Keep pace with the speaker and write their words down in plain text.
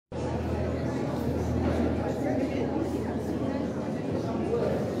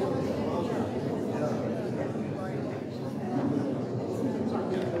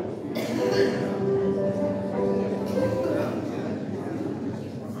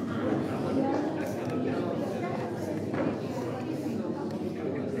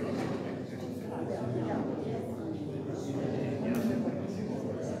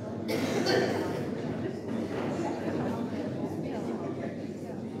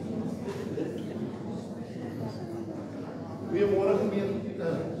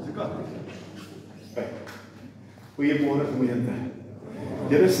Goeiemôre gemeente.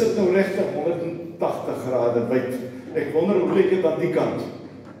 Julle sit nou regtig 180 grade wyd. Ek wonder hoe lyk dit aan die kant.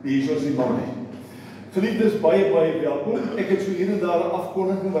 Hier is die man nie. Geliefdes, baie welkom. Ek het so hier en daar 'n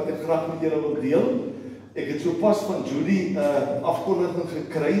afkondiging wat ek graag met julle wil deel. Ek het so pas van Judy 'n afkondiging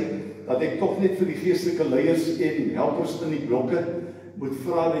gekry dat ek tog net vir die geestelike leiers en helpers in die blokke moet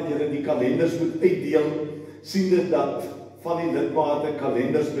vra dat julle die kalenders moet uitdeel, siende dat van die lidmate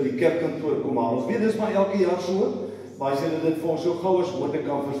kalenders by die kerkkantoor kom haal. Ons weet dis maar elke jaar so, maar as julle dit vir ons so gou as moontlik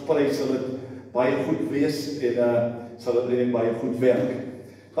kan versprei, sal dit baie goed wees en sal dit baie goed werk.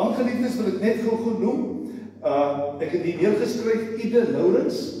 Dan geliefdes wil ek net gou noem, ek het hier neergeskryf Ide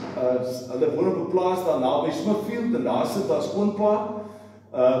Lourens, hulle woon op 'n plaas daar naby Smithfield en daar sit daar skoonpa.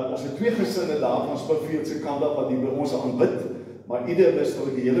 Ons het twee gesinne daar van Smithfield se kant af wat hier by ons aanbid, maar Ide was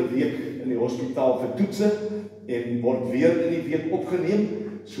nou die hele week in die hospitaal vir toetse en word weer in die week opgeneem,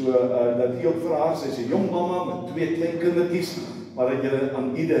 so dat jy ook vir haar, sy is 'n jong mamma met twee klein kindertjies, maar dat jy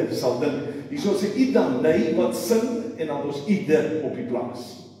aan Ide sal dink. Hier sal sy Ida Ney wat sing en dan ons Ide op die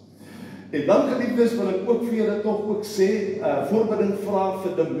plaas. En dan geliefdes wil ek ook vir julle tog ook sê, voorbereiding vra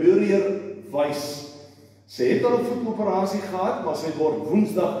vir Desember Wys. Sy het al 'n voetoperasie gehad, maar sy word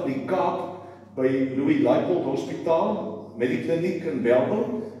Woensdag in die Kaap by Louis Leipold Hospitaal, met die kliniek in Welbel,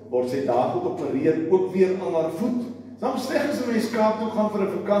 word sy daar geopereer, ook weer aan haar voet. Dan sleg as 'n mens Kaap toe gaan vir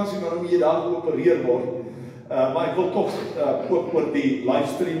 'n vakansie, maar dan moet jy daar geopereer word. Maar ek wil tog ook oor die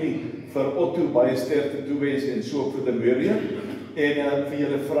livestreaming vir Otto baie sterkte toewens en so ook vir Desember. En vir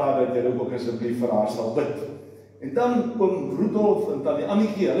julle vra dat julle ook asseblief vir haar sal bid. En dan oom Rudolf en tannie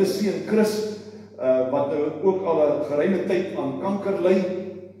Annetjie, hulle seun Chris, wat nou ook al 'n geruime tyd aan kanker ly.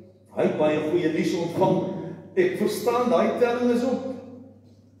 Hy het baie goeie nuus ontvang. Ek verstaan daai telling is op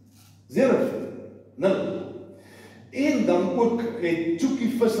 0. En dan ook het Tjoekie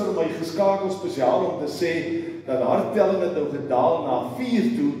Visser my geskakel spesiaal om te sê dat haar telling het nou gedaal na 4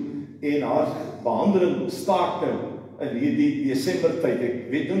 toe en haar behandeling staak nou in hierdie Desember tyd. Ek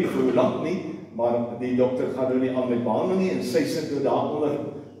weet nou nie vir hoe lank nie, maar die dokter gaan nou nie aan met behandeling nie en sy sit nou daaronder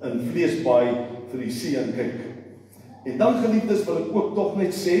in Vleesbaai vir die seun kyk. En dan geliefdes wil ek ook tog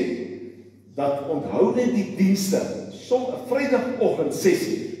net sê dat onthou net die dienste. Vrydagoggend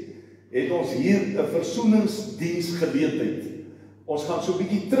 6:00 het ons hier 'n versoeningsdiens geleentheid. Ons gaan so 'n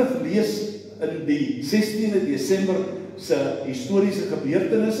bietjie teruglees in die 16de Desember se historiese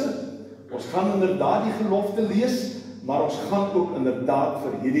gebeurtenisse. Ons gaan inderdaad die gelofte lees, maar ons gaan ook inderdaad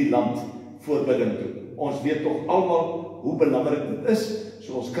vir hierdie land voorbidding doen. Ons weet tog almal hoe belangrik dit is,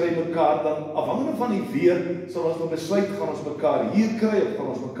 so ons kry mekaar dan, afhangende van die weer, sal ons nou besluit, gaan ons mekaar hier kry, of gaan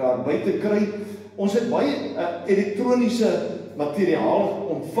ons mekaar buite kry. Ons het baie elektroniese materiaal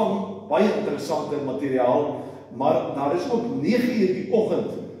ontvang, baie interessante materiaal, maar daar is ook 9:00 die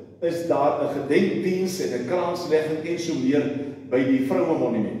oggend, is daar 'n gedenkdiens en 'n kranslegging en so meer by die Vroue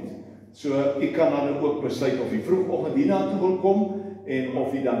Monument. So, ek kan dan ook besluit of jy vroegoggend hierna toe wil kom, en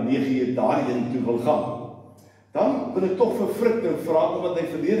of jy dan 9:00 daarheen toe wil gaan. Dan wil ek toch vir Frik nou vra, omdat hy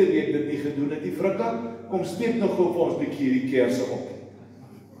verlede week dit nie gedoen het, die Frikka, kom steek nog gou vir ons bietjie hierdie kerse op.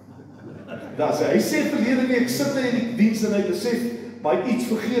 Daar sê, hy sê verlede week sit hy in die diens en hy besef, maar hy iets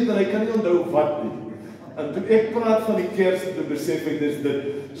vergeet en hy kan nie onthou wat nie. En toe ek praat van die kers, toe besef ek dis dit.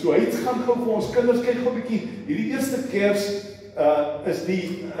 So hy gaan gou vir ons kinders, kyk gou bietjie, hierdie eerste kers is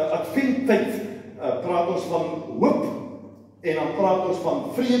die adventtyd, praat ons van hoop, en dan praat ons van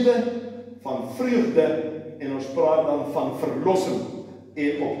vrede, van vreugde, en ons praat dan van verlossing.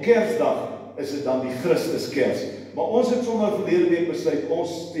 En op Kersdag is dit dan die Christuskers. Maar ons het sommer verlede week besluit,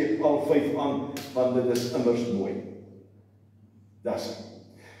 ons steek al 5 aan, want dit is immers mooi. Das.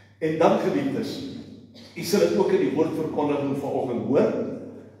 En dan geliefdes, u sal dit ook in die woordverkondiging vanoggend hoor,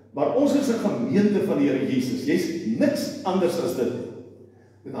 maar ons is 'n gemeente van die Here Jesus. Jy's niks anders as dit.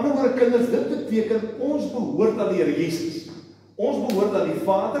 Met ander woorde kinders, dit beteken ons behoort aan die Here Jesus. Ons behoort aan die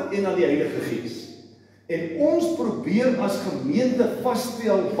Vader en aan die Heilige Gees. En ons probeer as gemeente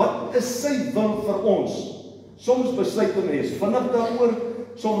vasstel, wat is sy wil vir ons? Soms besluit 'n mens vinnig daaroor,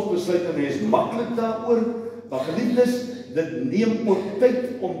 soms besluit 'n mens maklik daaroor, maar geliefdes, dit neem ook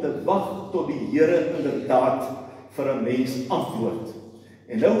tyd om te wag tot die Here inderdaad vir 'n mens antwoord.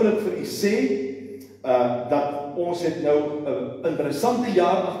 En nou wil ek vir u sê, dat ons het nou 'n interessante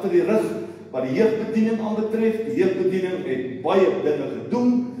jaar agter die rug, wat die jeugbediening aanbetref. Die jeugbediening het baie dinge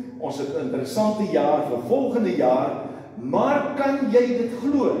gedoen. Ons het 'n interessante jaar vir volgende jaar, maar kan jy dit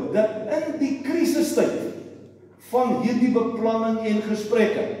glo, dat in die krisistyd van hierdie beplanning en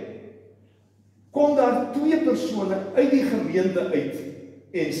gesprekke, kom daar 2 persone uit die gemeente uit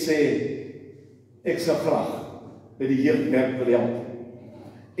en sê, ek sal graag by die jeugwerk wil help.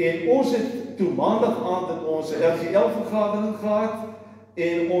 En ons het toe maandag aand het ons 'n RGL vergadering gehad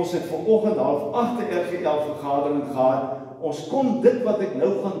en ons het vanoggend 7:30 'n RGL vergadering gehad. Ons kon dit wat ek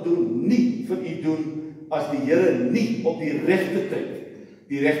nou gaan doen nie vir u doen as die Here nie op die regte tyd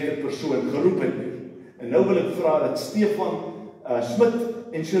die regte persoon geroep het nie. En nou wil ek vra dat Stefan Smit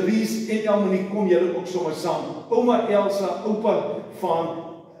en Cherise en Elmanie, kom julle ook sommer saam. Ouma Elsa, oupa van,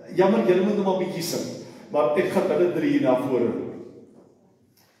 jammer julle moet nog maar bietjie sing, maar ek gaan hulle 3 hier na vore.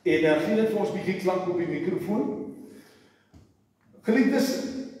 En gee dit vir ons bietjie klank op die mikrofoon. Geliefdes,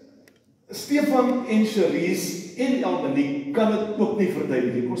 Stefan en Cherise en Elmanie kan dit ook nie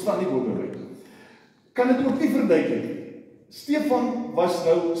verduidelik. Kom staan nie boonop. Kan dit ook nie verduidelik. Stefan was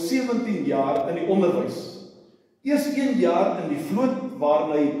nou 17 jaar in die onderwys. Eers 1 jaar in die vloot waar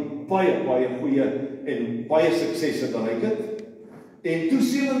hy baie goeie en baie suksesse bereik het. En toe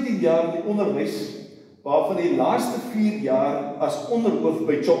 17 jaar in die onderwys, waarvan die laaste 4 jaar as onderhoof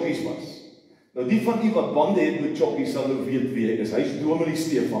by Chokkies was. Nou die van die wat bande het met Chokkies sal nou weet wie ek is. Hy is Dominee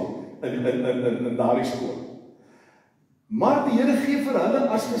Stefan in daardie skool. Maar die Here gee vir hulle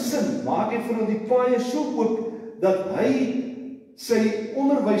as gesin, maak hy vir hulle die paaie so oop dat hy sy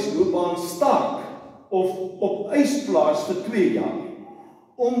onderwysloopbaan staak of op ys plaas vir 2 jaar,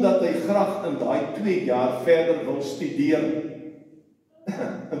 omdat hy graag in daai 2 jaar verder wil studeer.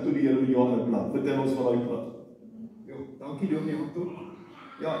 En toe die Here met Johannes plan, vertel ons van daai plan. Jo, dankie Dominee Anton.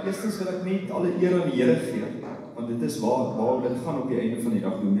 Ja, eerstens wil ek net alle eer aan die Here gee, want dit is waar dit gaan op die einde van die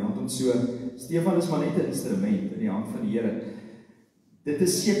dag, Dominee Anton. So, Stefan is maar net 'n instrument in die hand van die Here. Dit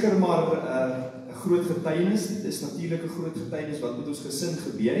is seker maar 'n groot getuienis, dit is natuurlik 'n groot getuienis wat met ons gesin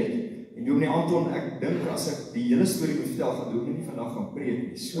gebeur het. En Dominee Anton, ek dink as ek die hele storie moet vertel, gaan Dominee nie vandag gaan preek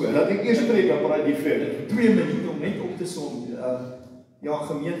nie. So, laat ek eers preek, dan praat jy verder. 2 minute om net op te som. Ja,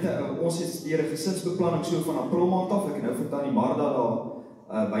 gemeente, ons het deur 'n gesinsbeplanning so van April maand af, ek het nou vir Tannie Marda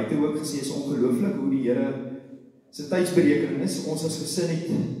daar buite ook gesê, is ongelooflik hoe die Here se tydsberekening is. Ons as gesin het,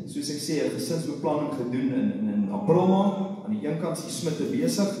 soos ek sê, 'n gesinsbeplanning gedoen in April maand. Aan die een kant is die Smitte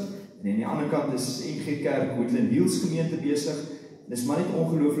besig, en aan die ander kant is NG Kerk, Woodland Hills gemeente besig. Dit is maar net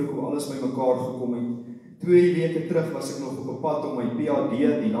ongelooflik hoe alles bymekaar gekom het. 2 weke terug was ek nog op 'n pad om my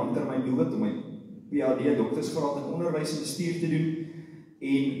PhD, die langtermyn doelwit, om my PhD doktersgraad in onderwys en bestuur te doen.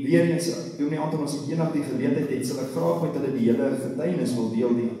 En weer eens, Dominee Anton, as ek eendag die geleentheid het, sal ek graag met hulle die hele getuienis wil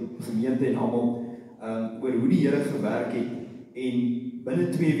deel, die gemeente en almal, oor hoe die Here gewerk het. En binne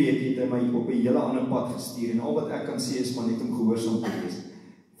 2 weke het hy my op 'n hele ander pad gestuur. En al wat ek kan sê is maar net om gehoorsaam te wees.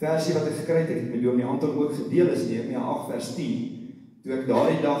 Versie wat ek gekry het, ek het met Dominee Anton ook gedeel, is Nehemia 8 vers 10. Toe ek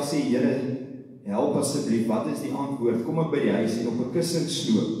daardie dag sê, Here, help asseblief, wat is die antwoord? Kom ek by die huis en op 'n kussing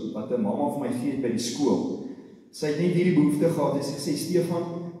sloop, wat 'n mamma vir my gee by die skool. Sy het net hierdie behoefte gehad, en sy sê, Stefan,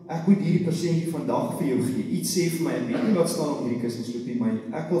 ek moet hierdie persentjie vandag vir jou gee. Iets sê vir my, ek weet nie wat staan op hierdie kussing sloop nie, maar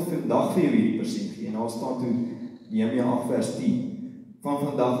ek wil vandag vir jou hierdie persent gee. En daar staan toe, Nehemia 8 vers 10. Van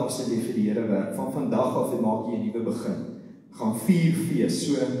vandag af sal jy vir die Here werk. Van vandag af maak jy 'n nuwe begin. Gaan 4 fees.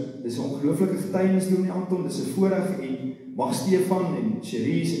 So, dis 'n ongelooflike getuienis, Dominee Anton, dis 'n voorreg en mag Stefan en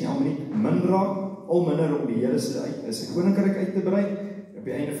Cherise en Elmanie min raak, al minder om die Here se koninkryk uit te brei. Op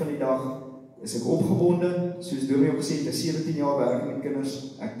die einde van die dag is ek opgebonde, soos Dominee ook gesê het, 'n 17 jaar werk met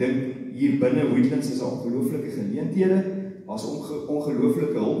kinders. Ek dink hier binne Woodlands is daar ongelooflike geleenthede, daar's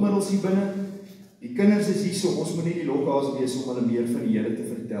ongelooflike hulpmiddels hier binne. Die kinders is hier, so ons moet nie die lokhaas wees om hulle meer van die Here te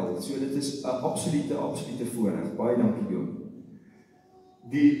vertel. So dit is 'n absolute voorreg. Baie dankie, Dominee.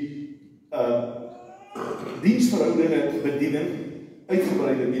 Die diensverhoudinge bediening,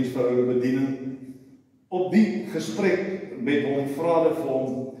 uitgebreide diensverhoudinge bediening, op die gesprek met hom, vra hulle vir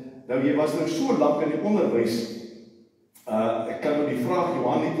hom, nou jy was nou so lank in die onderwys, ek kan nou die vraag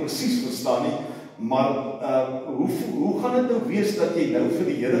Johan nie presies verstaan nie, maar hoe gaan dit nou wees dat jy nou vir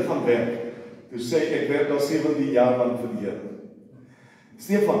die Here gaan werk? Toe sê ek werk al 17 jaar lang vir die Here.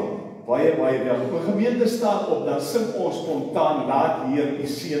 Stefan, baie welkom. 'n Gemeente staan op, dan sing ons spontaan, laat Heer die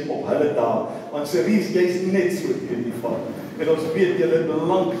seën op hulle daal. Want Cerise, jy's net so teen die vat. En ons weet julle het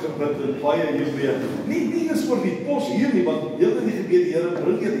lank gebid en baie hiermee. Nie eens vir die pos hier nie, want julle die gebed die Here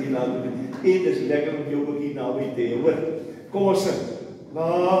bring julle hier na toe. En dis lekker om jou ook hier naby te hê, hoor. Kom ons sing.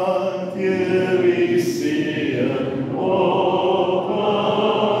 Laat Heer die seën op hulle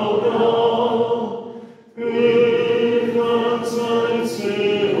daal.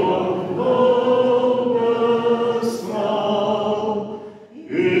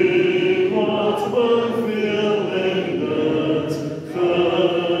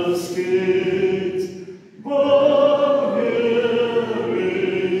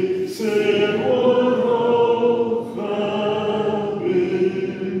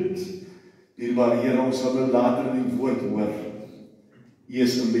 U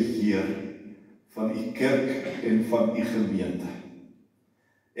is in beheer van U kerk en van U gemeente.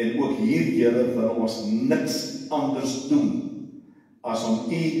 En ook hier, Here, wil ons niks anders doen as om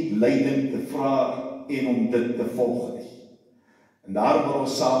U leiding te vra en om dit te volg nie. En daarom wil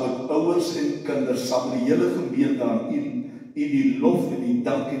ons saam met ouers en kinders, saam met die hele gemeente aan U die lof en die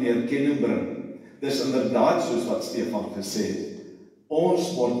dank en die erkenning bring. Dis inderdaad soos wat Stefan gesê het,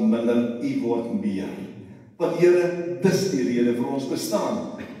 ons word minder, U word meer. Want Here, dis die rede vir ons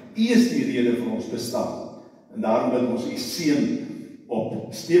bestaan. U is die rede vir ons bestaan. En daarom wil ons U seën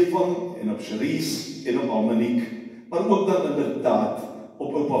op Stefan en op Cherise en op Almaniek, maar ook dan inderdaad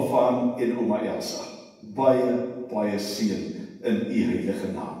op Oupa Van en Ouma Elsa. Baie, baie seën in U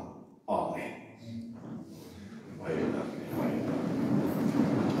heilige naam. Amen. Baie dankie, baie dankie.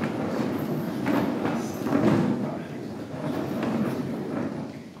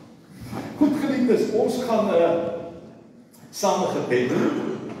 Goed geliefdes, ons gaan saam gebed doen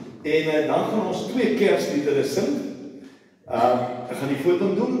en dan gaan ons 2 kersliedere sing. Ek gaan die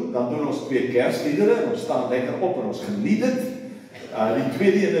foto doen, dan doen ons 2 kersliedere en ons staan lekker op en ons geniet dit. Die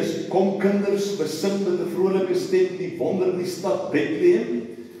tweede een is, kom kinders, besing met 'n vrolike stem die wonder in die stad Bethlehem.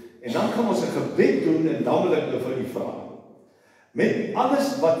 En dan gaan ons 'n gebed doen en dan wil ek vir u vra. Met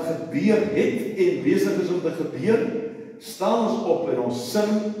alles wat gebeur het en besig is om te gebeur, staan ons op en ons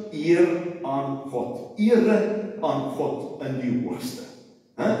sing eer aan God. Ere aan God in die hoogste.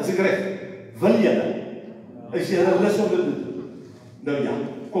 Is ek reg? Wil julle? Is julle lus om dit te doen? Nou ja,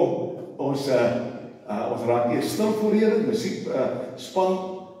 kom. Ons raak eers stil voor Here. Musiek span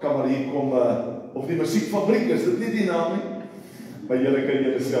kan maar hier kom of die musiekfabriek, is dit nie die naam nie? Maar julle kan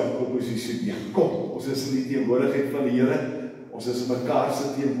julle self komposisioneer. Kom, ons is in die teenwoordigheid van die Here. Ons is in mekaar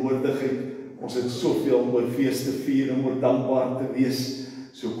se teenwoordigheid. Ons het soveel om oor fees te vier en oor dankbaar te wees.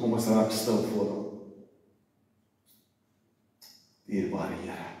 So kom ons raak stil voor hom. Dierbare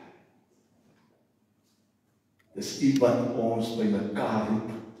Here. Dis U wat ons by mekaar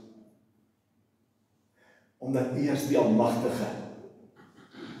roep. Omdat U is die Almagtige,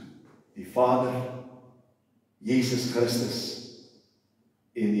 die Vader, Jesus Christus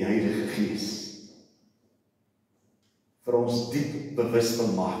en die Heilige Gees vir ons diep bewus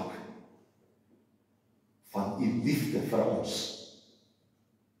wil maak van U liefde vir ons.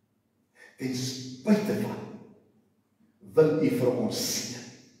 Ten spyte van wil U vir ons seën.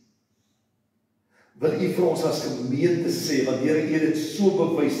 Wil U vir ons as gemeente sê, want Here, U het dit so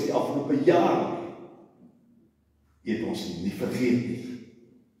bewys die afgelope jaar. U het ons nie vergeet nie.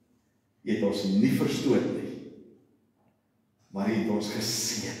 U het ons nie verstoot nie. Maar U het ons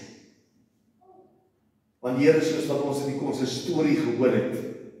geseën. Want Here, soos wat ons in die konsistorie gehoor het,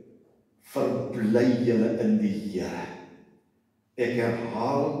 verbly julle in die Here. Ek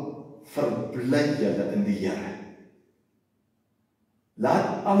herhaal, verbly julle in die Here.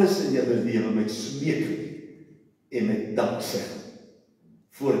 Laat alles in julle lewe met smeeking en met danksegging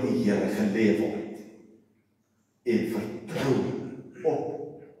voor die Here gelê word. En vertrou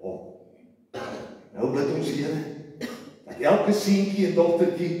op hom. Nou bid ons Here, dat elke seentjie en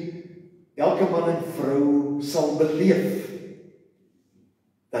dogtertjie, elke man en vrou sal beleef,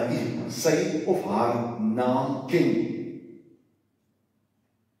 dat U sy of haar naam ken.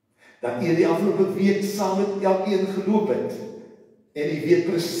 Dat U die afgelope week saam met elkeen geloop het, en U weet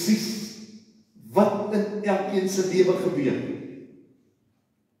presies wat in elkeen se lewe gebeur.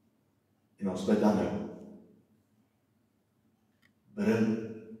 En ons bid dan nou, bring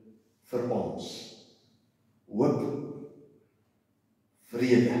vir ons hoop,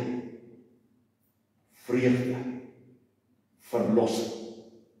 vrede, vreugde, verlossing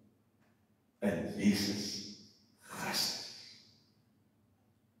in Jesus Christus.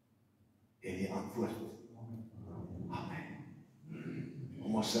 En die antwoord, amen.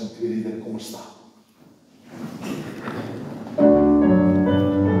 Kom ons sing 2 liedere, kom ons staan.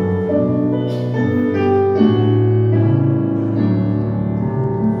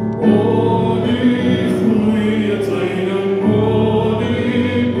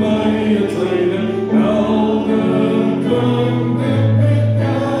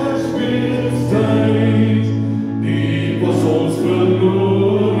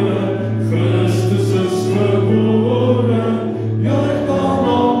 Christus is geboren, juich dan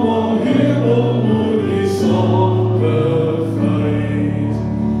allemaal hemel.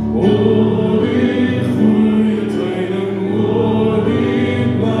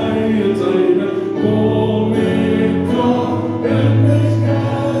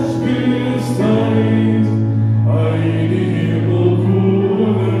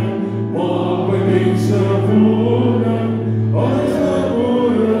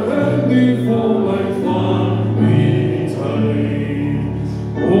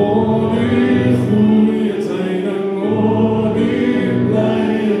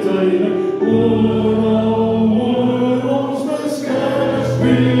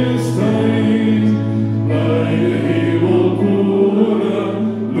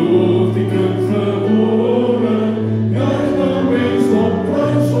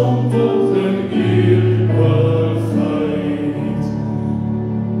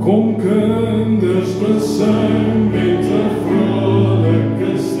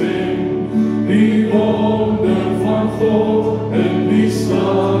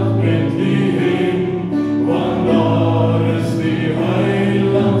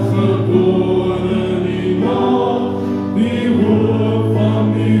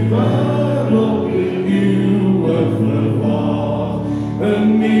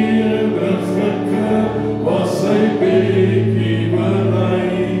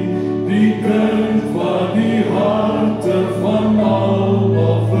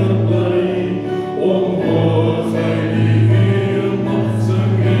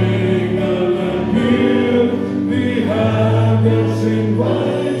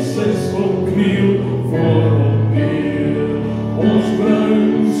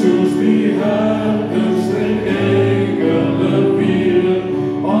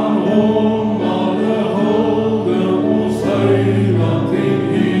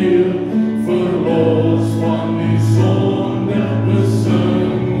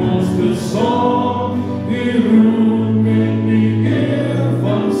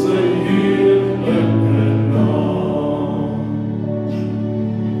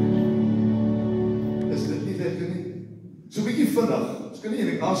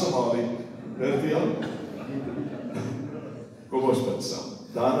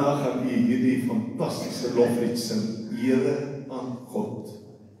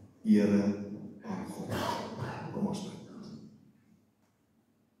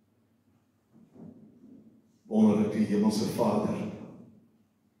 Wonderlike Hemelse Vader,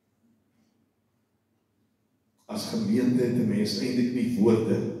 as gemeente het 'n mens eintlik nie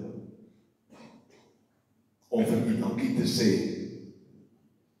woorde om vir U dankie te sê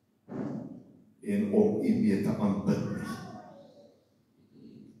en om U mee te aanbid nie.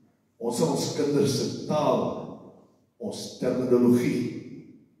 Ons in ons kinders se taal, ons terminologie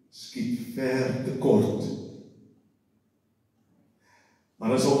skiet ver te kort.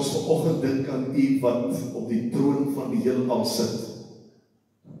 Maar as ons vanoggend dink aan U wat op die troon van die heelal sit,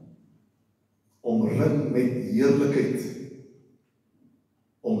 omring met heerlikheid,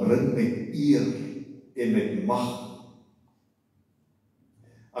 omring met eer en met mag.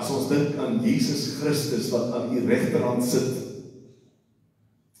 As ons dink aan Jesus Christus wat aan U regterhand sit,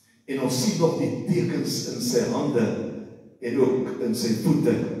 en ons sien nog die tekens in sy hande, en ook in sy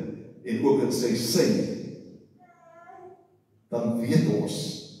voete, en ook in sy sy, dan weet ons,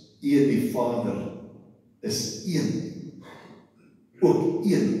 U en die Vader is een, ook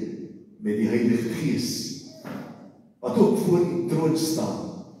een met die Heilige Gees, wat ook voor die troon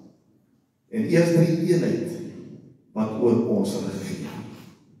staan, en eers die eenheid, wat oor ons regeer.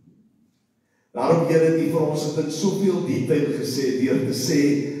 Daarom, Here, het U vir ons in soveel detail gesê, deur te sê,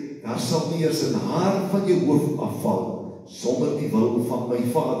 daar sal nie eers 'n haar van jou hoof afval, sonder die wil van my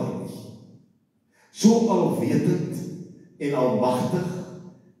Vader nie. So alwetend, en almagtig,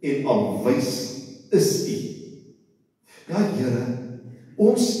 en alwys is U. Ja, Here,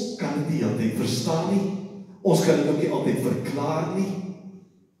 ons kan dit nie altyd verstaan nie, ons kan dit ook nie altyd verklaar nie,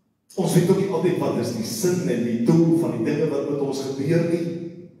 ons weet ook nie altyd wat is die sin en die doel van die dinge wat met ons gebeur nie,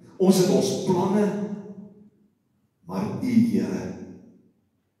 ons het ons planne, maar U, Here,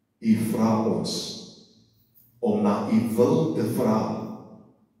 U vra ons om na U wil te vra,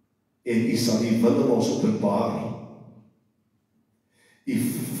 en U sal U wil in ons openbaar. U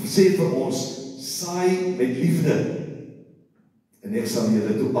sê vir ons, saai met liefde, en ek sal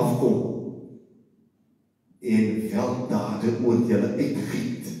julle toe afkom, en weldade oor julle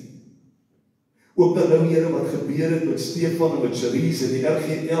uitgiet. Ook dan nou, Here, wat gebeur het met Stefan en met Cherise, en die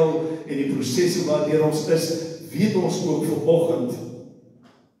RGL, en die prosesse waardeur ons is, weet ons ook vanoggend,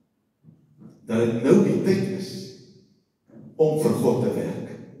 dat het nou die tyd is, om vir God te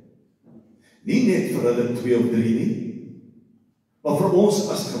werk. Nie net vir hulle 2 of 3 nie, maar vir ons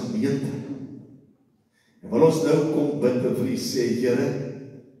as gemeente. En wil ons nou kom bid en vir U sê, Here,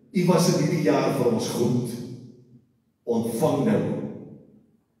 U was in hierdie jaar vir ons goed. Ontvang nou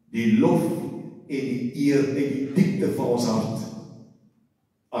die lof en die eer en die diepte van ons hart,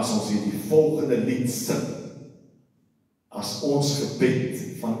 as ons hierdie volgende lied sing, as ons gebed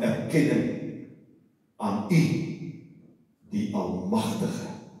van erkenning aan U, die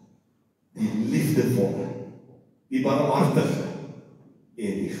almagtige, die liefdevolle, die barmhartige,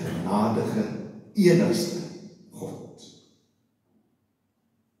 en die genadige, enigste God.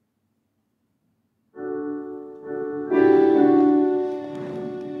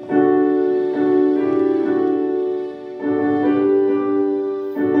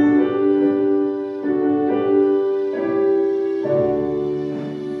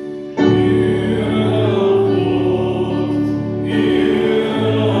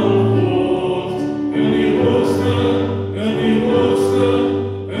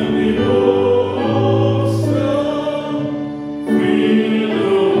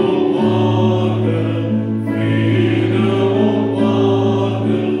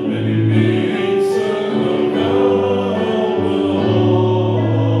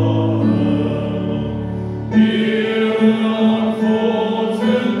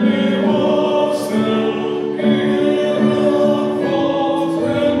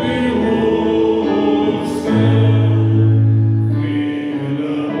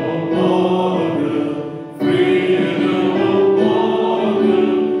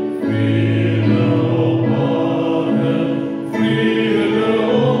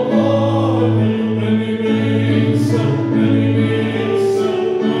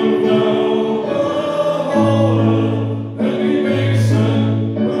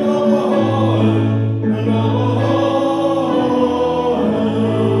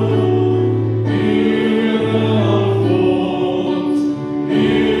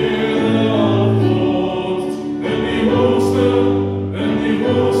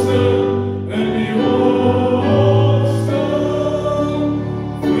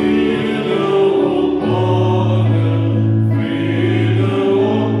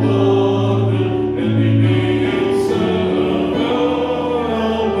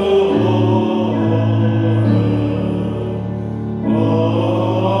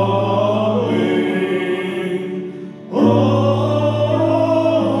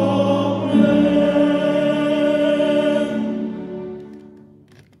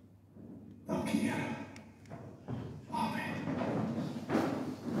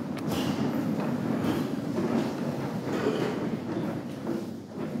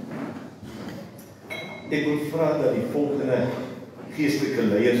 Ek wil vra dat die volgende geestelike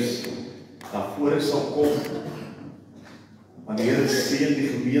leiers na vore sal kom. Wanneer het seën die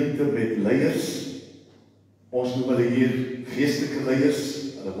gemeente met leiers, ons noem hulle hier geestelike leiers,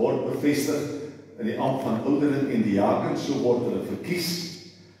 hulle word bevestig in die ampt van oudering en diakens, so word hulle verkies,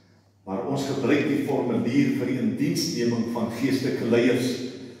 maar ons gebruik die formulier vir die indiensneming van geestelike leiers,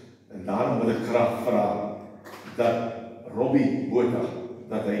 en daarom wil ek graag vra dat Robbie Botha,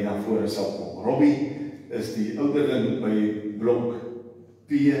 dat hy na vore sal kom. Robbie is die ouderling by blok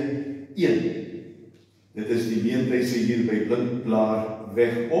P1. Dit is die meentuise hier by Blindblaar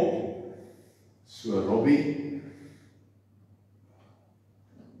weg op. So Robbie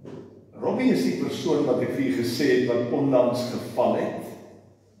is die persoon wat ek vir u gesê het, wat onlangs geval het,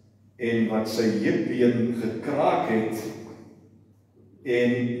 en wat sy heupbeen gekraak het,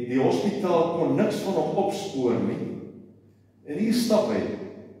 en die hospitaal kon niks van hom opspoor nie. En hier stap hy,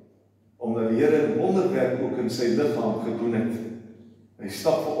 omdat die Here 'n wonderwerk ook in sy liggaam gedoen het. Hy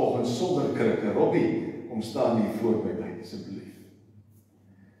stap vanoggend sonder krikke. Robbie, kom staan hier voor by my, asseblief.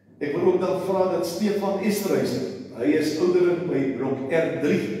 Ek wil ook dan vra dat Stefan Esterhuizen, hy is ouderling by blok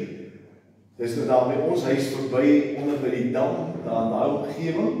R3. Dis nou daar by ons huis verby, onder by die dam, daar in die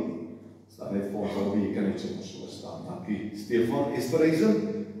omgewing. Staan net vir ons Robbie, jy kan net so staan. Dankie, Stefan Esterhuizen.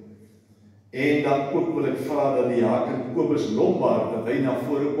 En dan ook wil ek vra dat die diaken Kobus Lombard, dat hy na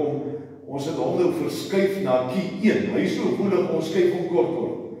vore kom. Ons het hom nou verskuif na Q1. Hy is so woelig, ons skuif hom kort.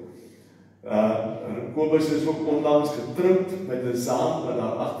 Kobus is ook onlangs getroud met 'n saam wat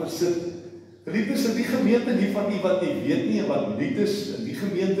daar agter sit. Geliefdes, in die gemeente, nie van die wat nie weet nie en wat nuut is, in die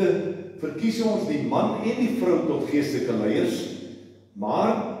gemeente verkies ons die man en die vrou tot geestelike leiers,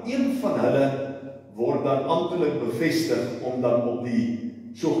 maar een van hulle word dan amptelik bevestig om dan op die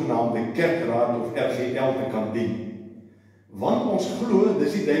sogenaamde kerkraad of RGL te kan dien. Want ons glo,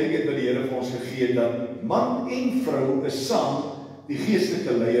 dis die duidelikheid wat die Here vir ons gegee het, dat man en vrou is saam die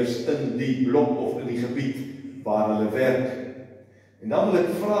geestelike leiers in die blok of in die gebied waar hulle werk. En dan wil ek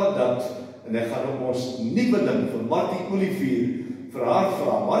vra dat, en ek gaan op ons nuweling vir Martie Olivier vir haar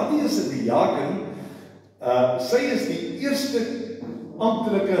vra. Martie is 'n diaken, sy is die eerste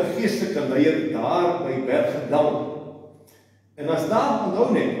amptelike geestelike leier daar by Bergendal. En as daar,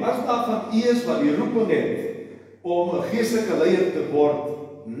 onthou net, as daar van u is wat die roeping het om 'n geestelike leier te word,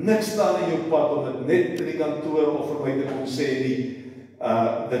 niks staan in jou pad om dit net in die kantoor of vir my te kom sê nie.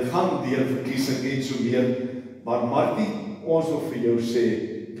 Dit gaan deur verkiesing en so meer. Maar Martie, ons wil vir jou sê,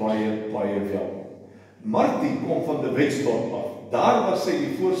 baie welkom. Martie kom van die Wetsdorp af. Daar was sy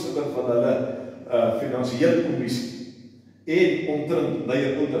die voorsitter van hulle finansiële kommissie en omtrent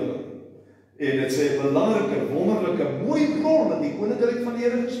leier ouderling. En dit sê 'n belangrike, wonderlike, mooi rol in die koninkryk van die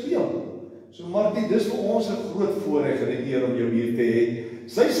Here gespeel. So Martie, dis vir ons 'n groot voorreg en 'n eer om jou hier te hê.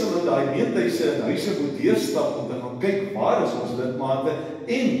 Sy sal in daai meentuise en huise moet deurstap om te gaan kyk waar is ons lidmate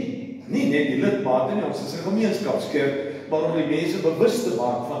en nie net die lidmate nie, ons is 'n gemeenskapskerk, maar om die mense bewus te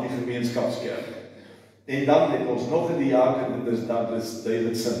maak van die gemeenskapskerk. En dan het ons nog 'n diaken, dit is Douglas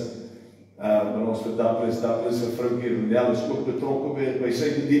Davidson. Maar ons vir Douglas 'n vroukie Ronel is ook betrokke by sy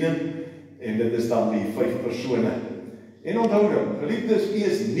bediening, en dit is dan die 5 persone. En onthou nou, geliefdes, u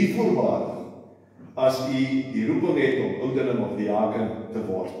is nie voorwaardig as u die roeping het om ouderling of diaken te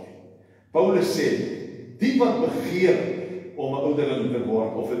word. Paulus sê, die wat begeer om 'n ouderling te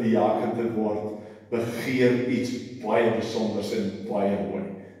word of 'n diaken te word, begeer iets baie besonders en baie mooi.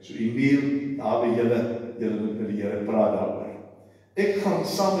 So Emiel, daar by julle moet met die Here praat daaroor. Ek gaan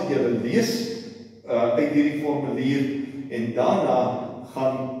saam met julle lees uit hierdie formulier, en daarna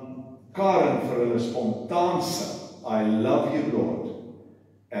gaan Karen vir hulle spontaan sing, I love you Lord,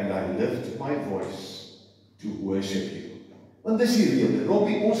 and I lift my voice to worship you. Want dis die rede,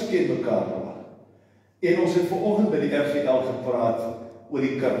 Robbie, ons ken mekaar nou. En ons het vanoggend by die RGL gepraat oor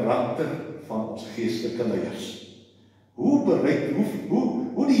die karakter van ons geestelike leiers. Hoe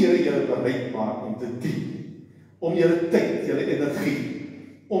die Here julle bereid maak om te dien, om julle tyd, julle energie,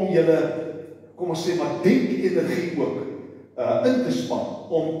 om julle, kom ons sê maar denkenergie ook, in te span,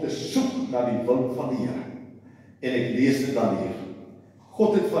 om te soek na die wil van die Here. En ek lees dit dan hier.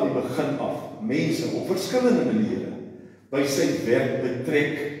 God het van die begin af mense op verskillende maniere by sy werk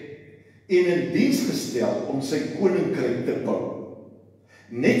betrek en in diens gestel om sy koninkryk te bou.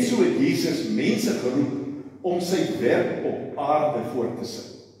 Net so het Jesus mense geroep om sy werk op aarde voort te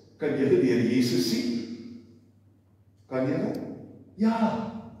sit. Kan julle die Here Jesus sien? Kan julle?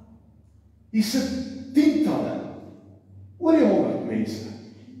 Ja. Hier sit tientalle, oor die 100 mense,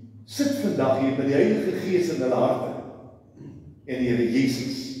 sit vandag hier met die Heilige Gees in hulle harte, en die Here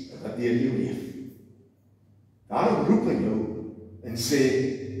Jesus, wat deur jou leef. Daarom roep hy jou, en sê,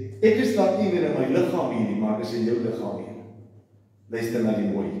 Ek is dalk nie meer in my liggaam hier nie, maar ek is in jou liggaam hier. Luister na die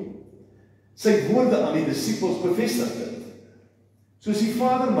mooi. Sy woorde aan die disippels bevestig dit. Soos die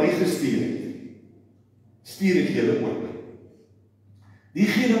Vader my gestuur het, stuur ek julle ook.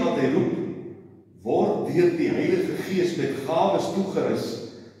 Diegene wat hy roep, word deur die Heilige Gees met gawes toegerus,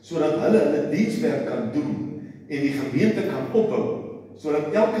 sodat hulle dienswerk kan doen en die gemeente kan opbou,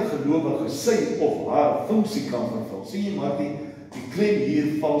 sodat elke gelowige sy of haar funksie kan vervul. Sien jy maar die klem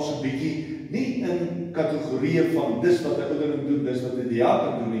hier val so bietjie, nie in kategorieë van dis wat 'n ouderling doen, dis wat 'n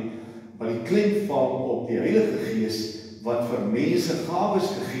diaken doen nie, maar die klem val op die Heilige Gees wat vir mense gawes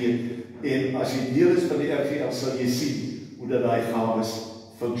gegee het, en as jy deel is van die RGL sal jy sien hoe dat daai gawes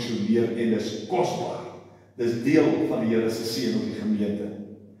funksioneer en dis kosbaar. Dis deel van die Here se seën op die gemeente.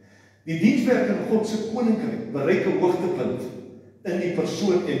 Die dienswerk in God se koninkryk bereik 'n hoogtepunt in die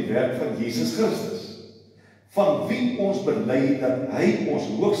persoon en werk van Jesus Christus, van wie ons bely dat hy ons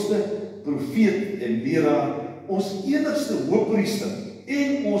hoogste profeet en leraar, ons enigste hoëpriester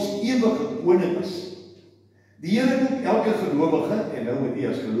en ons ewige koning is. Die Here roep elke gelowige, en nou moet u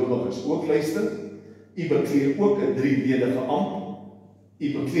as gelowiges ook luister, u bekleed ook 'n drieledige ampt.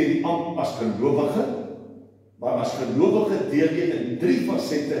 U bekleed die ampt as gelowige, maar as gelowige deel jy in 3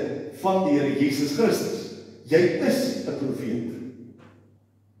 fasette van die Here Jesus Christus. Jy is 'n profeet,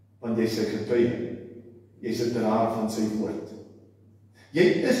 want jy is sy getuie, jy is 'n draer van sy woord. Jy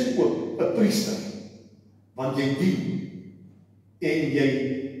is ook 'n priester, want jy dien, en jy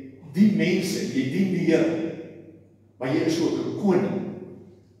dien mense, jy dien die Here, maar jy is ook 'n koning,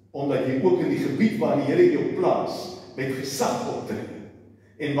 omdat jy ook in die gebied waar die Here jou plaas, met gesag optree,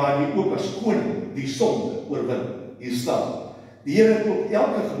 en waar jy ook as koning die sonde oorwin. Hier staan, die Here het ook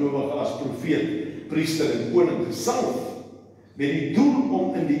elke gelowige as profeet, priester en koning gesalf, met die doel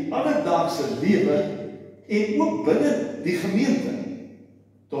om in die alledaagse lewe, en ook binne die gemeente,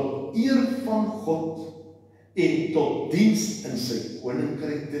 tot eer van God, en tot diens in sy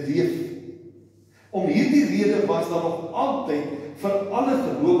koninkryk te leef. Om hierdie rede was daar nog altyd vir alle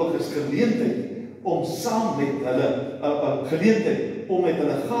gelowiges geleentheid om saam met hulle geleentheid om met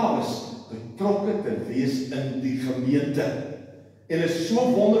hulle gawes betrokke te wees in die gemeente. En is so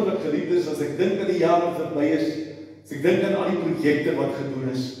wonderlik, geliefdes, as ek dink aan die jare verby is, as ek dink aan al die projekte wat gedoen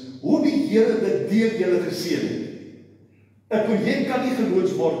is, hoe die Here dit deur julle geseën het. 'n Projek kan nie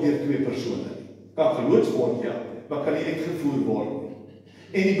geloods word deur 2 persone nie. Kan geloods word, ja, maar kan nie uitgevoer word nie.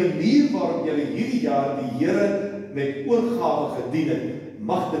 En die manier waarop julle hierdie jaar die Here met oorgawe gedien het,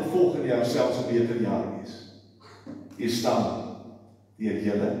 mag dit volgende jaar selfs 'n beter jaar wees. Hier staan, deur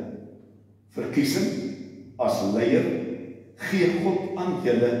julle verkiesing as leier, gee God aan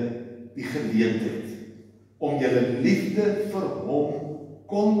julle die geleentheid om julle liefde vir hom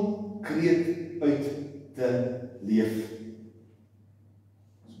konkreet uit te leef.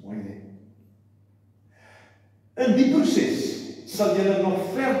 Dis mooi, nee. In die proses sal julle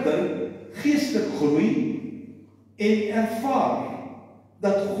nog verder geestelik groei en ervaar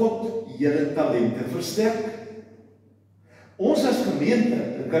dat God julle talente versterk. Ons as gemeente,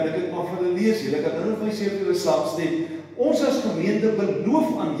 dan kan ek dit maar vir julle lees, julle kan nou vir sê of julle saamstem, ons as gemeente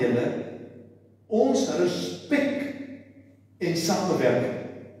beloof aan julle ons respek en samewerking.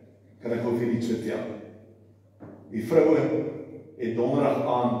 Kan ek ook vir iets vertel? Die vroue het donderdag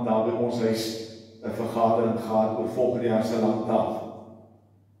aand daar by ons huis 'n vergadering gehad oor volgende jaar se landtafel.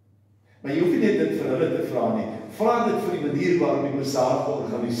 Maar jy hoef nie net dit vir hulle te vra nie. Vra dit vir die manier waarop die bazaar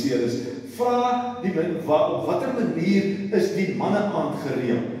georganiseer is. Vra op watter manier is die manne aand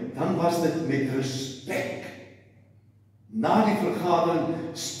gereël. Dan was dit met respek. Na die vergadering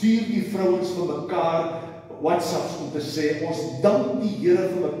stuur die vrouens vir mekaar WhatsApps om te sê, ons dank die Here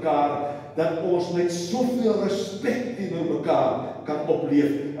vir mekaar, dat ons met soveel respek teenoor mekaar kan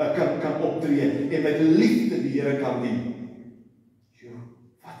opleef, kan optree, en met liefde die Here kan dien. Jo,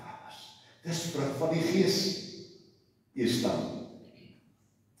 wat anders? Dis vrug van die Gees. Hier staan.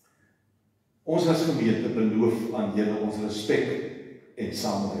 Ons as gemeente beloof aan julle ons respek en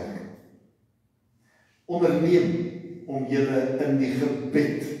samewerking. Onderneem om julle in die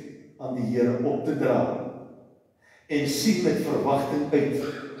gebed aan die Here op te dra, en sien met verwagting uit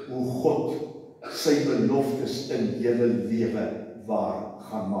hoe God sy beloftes in julle lewe waar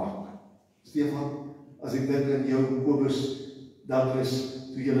gaan maak. Stefan, as ek dink aan jou Kobus, Douglas,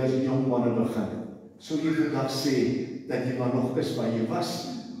 toe julle as jong manne begin, sou jy vandag sê dat jy maar nog is waar jy was,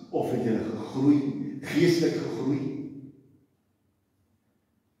 of het julle gegroei, geestelik gegroei?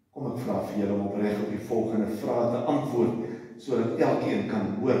 Kom ek vra vir julle om opreg op die volgende vrae te antwoord, sodat elkeen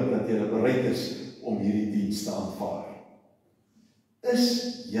kan hoor dat julle bereid is om hierdie diens te aanvaar.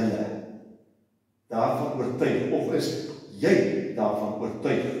 Is julle daarvan oortuig, of is jy daarvan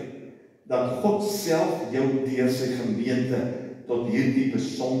oortuig dat God self jou deur sy gemeente tot hierdie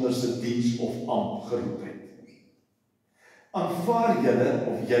besonderse diens of ampt geroep het. Aanvaar julle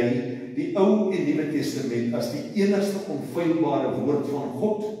of jy die Ou en Nuwe Testament as die enigste onfeilbare woord van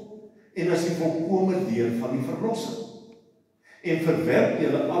God en as die volkome deur van die verlossing, en verwerp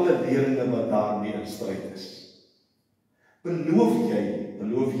julle alle leringe wat daarmee in stryd is.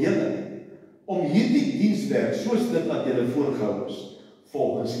 Beloof julle, om hierdie dienswerk soos dit wat julle voorgehou is,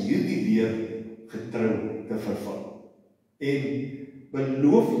 volgens hierdie leer getrou te vervul. En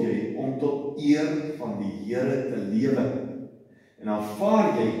beloof jy om tot eer van die Here te lewe. En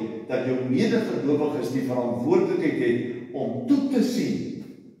aanvaar jy dat jou medegelowiges die verantwoordelikheid het om toe te sien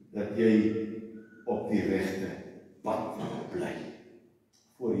dat jy op die regte pad bly.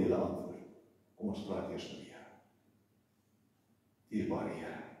 Voor julle antwoord, kom ons praat eers met die Here. Dierbare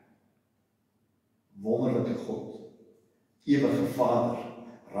Here, wonderlike God, ewige Vader,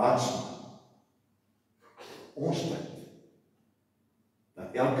 raadsman, ons bid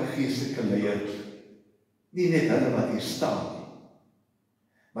dat elke geestelike leier, nie net hulle wat hier staan nie,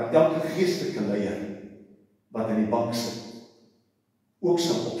 maar elke geestelike leier wat in die bank sit, ook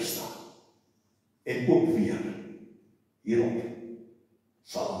sal opstaan en ook weer hierop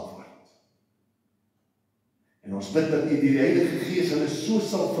sal antwoord. En ons bid dat U die Heilige Gees hulle so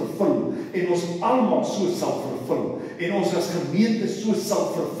sal vervul, en ons almal so sal vervul, en ons as gemeente so sal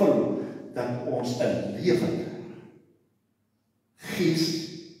vervul, dat ons 'n lewende,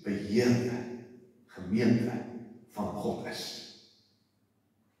 geesbeheerde gemeente van God is.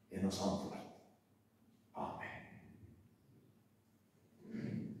 En ons antwoord, amen.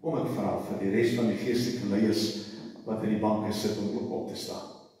 Kom ek vra vir die res van die geestelike leiers wat in die banke sit om ook op te staan.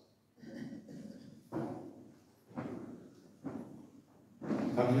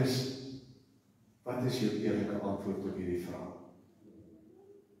 Douglas, wat is jou eerlike antwoord op hierdie vraag?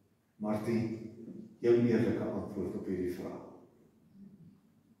 Martie, jou eerlike antwoord op hierdie vraag.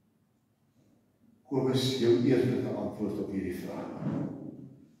 Kobus, jou eerlike antwoord op hierdie vraag.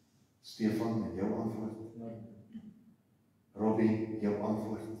 Stefan, jou antwoord. Robbie, jou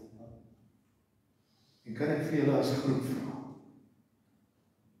antwoord. En kan ek vir julle as groep vra,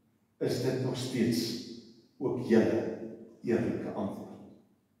 is dit nog steeds ook julle eerlike antwoord?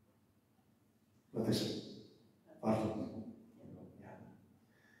 Wat is dit? Waarop? Ja.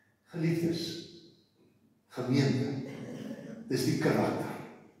 Geliefdes, gemeente, dis die karakter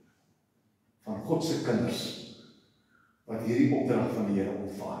van God se kinders wat hierdie opdrag van die Here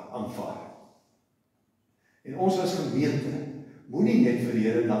aanvaar. En ons as gemeente moenie net vir die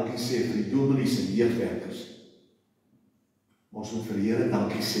Here dankie sê vir die dominees en jeugwerkers. Ons moet vir die Here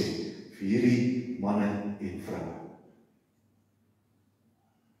dankie sê vir hierdie manne en vroue.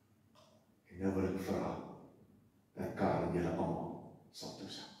 En nou wil ek vra dat Karen julle almal sal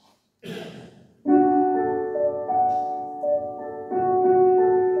toesig.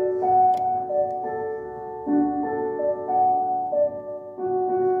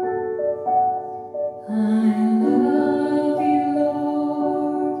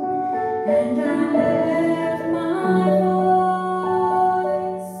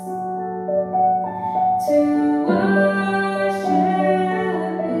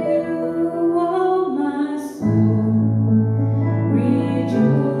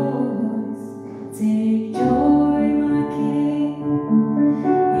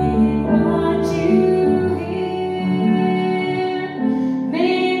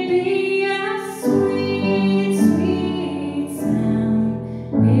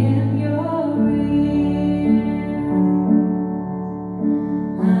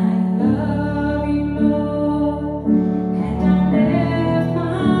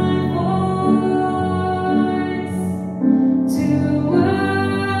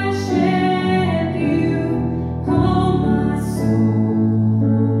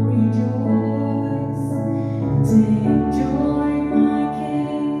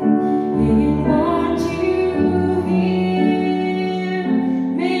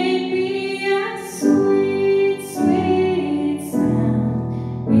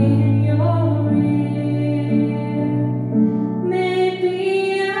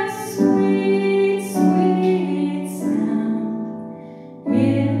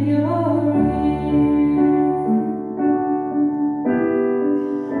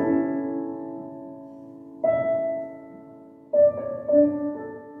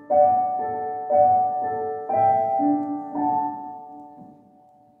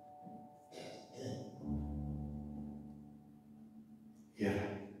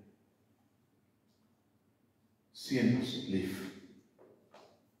 Seën asseblief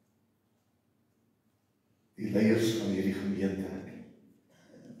die leiers van hierdie gemeente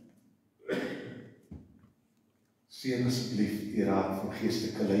Seën asseblief die raad van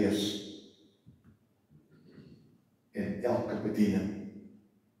geestelike leiers en elke bediening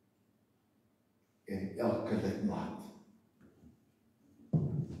en elke lidmaat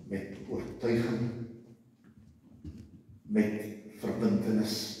met oortuiging, met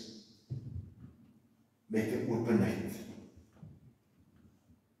verbintenis, met 'n openheid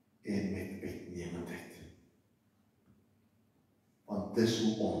en met uitnemendheid. Want dis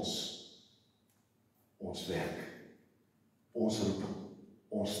hoe ons werk, ons roeping,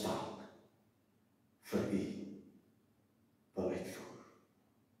 ons taak vir U wil uitvoer.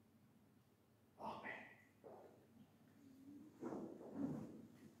 Amen.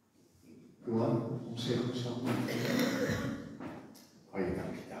 Johan, ons sê goed saam. Baie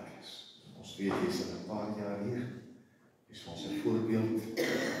dankie, Douglas. Ons weet jy is al 'n paar jaar hier. Jy is ons 'n voorbeeld.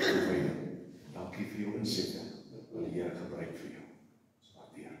 Dankie vir jou insette. Wil die Here gebruik vir jou. Ons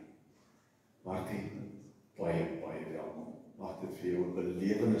waardeer. Martin, baie welkom. Laat dit vir jou 'n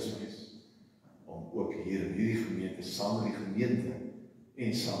belewenis wees om ook hier in hierdie gemeente, saam met die gemeente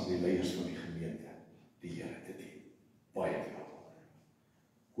en saam met die leiers van die gemeente, die Here te dien. Baie welkom.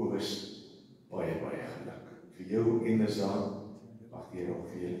 Kobus, baie geluk. Vir jou en Nazaan, mag die Here ook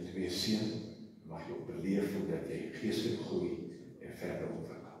vir julle twee seën. Mag jy ook beleef dat jy geestelik groei en verder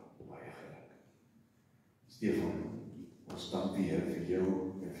ontwikkel. Baie geluk. Stefan, ons dank die Here vir jou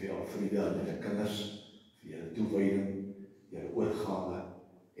en vir Alfreda en julle kinders, vir julle toewyding, julle oorgawe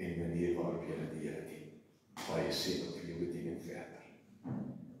en manier waarop julle die Here dien. Baie seën vir jou bediening verder.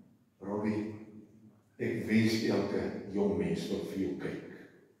 Robbie, ek wens elke jong mens wil vir jou kyk.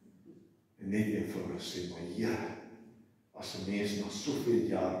 En net eenvoudig sê, maar Here, as 'n mens na soveel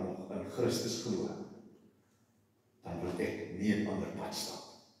jaar nog in Christus glo, dan wil ek nie 'n ander pad stap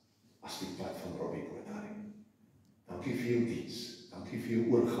as die pad van Robbie Botha nie. Dankie vir jou diens, dankie vir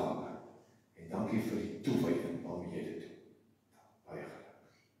jou oorgawe en dankie vir die toewyding waarmee jy dit doen. Baie geluk.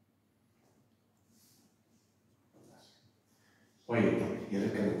 Baie dankie. Julle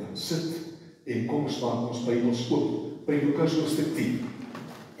kan ook gaan sit en kom ons maak ons Bybels oop by Lukas hoofstuk 10.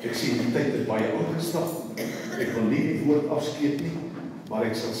 Ek sien die tyd het baie aangestap. Ek wil nie die woord afskeep nie, maar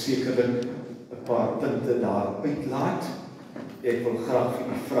ek sal sekerlik 'n paar punte daar uitlaat. Ek wil graag vir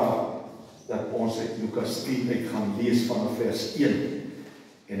u vra dat ons uit Lukas 10 uit gaan lees vanaf vers 1.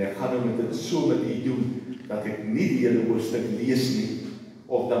 En ek gaan nou met dit so met u doen, dat ek nie die hele hoofstuk lees nie,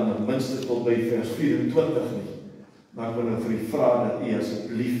 of dan ten minste tot by vers 24 nie. Maar ek wil nou vir u vra dat u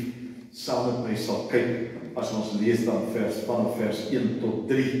asseblief saam met my sal kyk, as ons lees dan vanaf vers 1 tot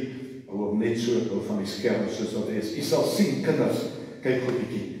 3, hou net so van die skerm soos wat is. U sal sien, kinders, kyk goed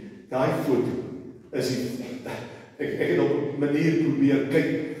bietjie, daai foto is ek het op 'n manier probeer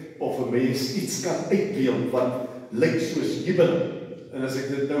kyk of 'n mens iets kan uitbeeld wat lyk soos jubel. En as ek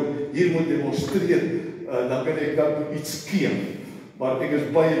dit nou hier moet demonstreer, dan kan ek dan iets keer. Maar ek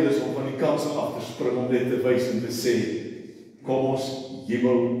is baie lus om van die kanse af te spring om dit te wys en te sê, kom ons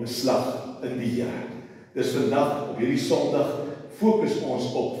jubel 'n slag in die Here. Dis vandag op hierdie Sondag fokus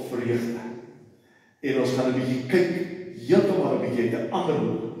ons op vreugde. En ons gaan 'n bietjie kyk, heeltemal 'n bietjie uit 'n ander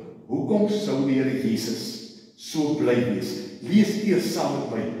hoek. Hoekom sou die Here Jesus so bly wees? Lees eers saam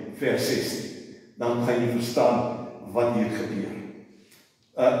met my vers 16. Dan gaan jy verstaan wat hier gebeur.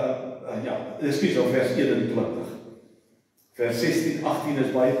 Ekskuus, op vers 21. Vers 16, 18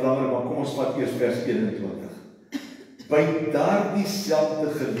 is baie belangrik, maar kom ons vat eers vers 21. By daardie selfde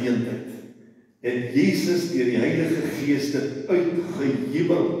geleentheid het Jesus deur die Heilige Gees dit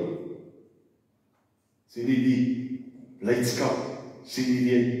uitgejubel. Sien jy die blydskap, sien jy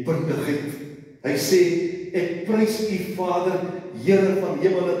die uitbundigheid. Hy sê, ek prys u Vader, Here van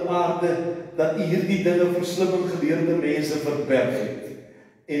hemel en aarde, dat u hierdie dinge vir slim en geleerde mense verberg het,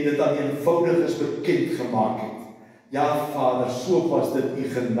 en dit aan eenvoudiges bekend gemaak het. Ja, Vader, so was dit u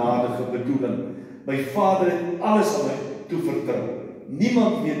genadige bedoeling. My Vader het alles aan my toevertrou.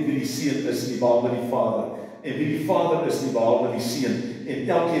 Niemand weet wie die Seun is nie behalwe die Vader, en wie die Vader is nie behalwe die Seun, en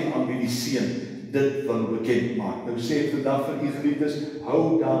elkeen aan wie die Seun dit wil bekend maak. Nou sê ek vandag vir u geliefdes,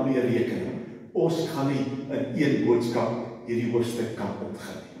 hou daarmee rekening. Ons gaan nie in een boodskap hierdie hoofstuk kan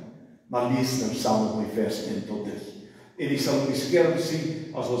ontgin nie. Maar lees nou saam met my vers 1 tot 3. En jy sal op die skerm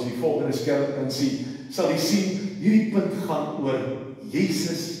sien, as ons die volgende skerm kan sien, sal jy sien, hierdie punt gaan oor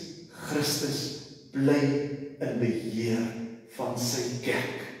Jesus Christus bly in beheer van sy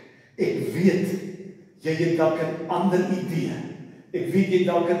kerk. Ek weet, jy het dalk 'n ander idee. Ek weet jy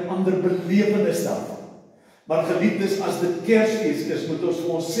dalk 'n ander belewenis daarvan. Maar geliefdes, as dit Kersfees is, moet ons vir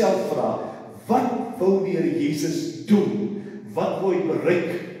onsself vra, wat wou die Here Jesus doen? Wat wou hy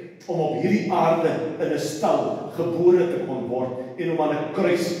bereik om op hierdie aarde in 'n stal gebore te kon word en om aan 'n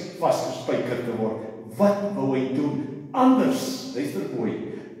kruis vasgespijker te word? wat wou hy doen? Anders, luister mooi,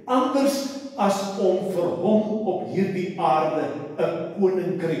 anders as om vir hom op hierdie aarde 'n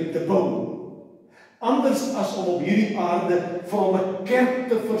koninkryk te bou. Anders as om op hierdie aarde vir hom 'n kerk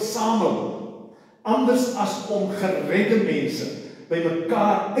te versamel. Anders as om geredde mense by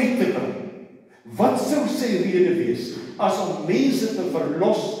mekaar uit te bring. Wat sou sy rede wees as om mense te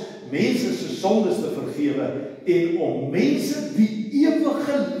verlos, mense se sondes te vergewe en om mense die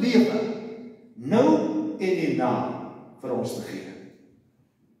ewige lewe nou en hierna vir ons te gee?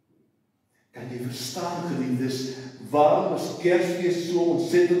 Kan jy verstaan, geliefdes, waarom is Kersfees so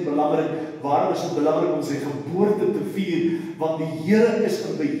ontsettend belangrik? Waarom is dit belangrik om sy geboorte te vier? Want die Here is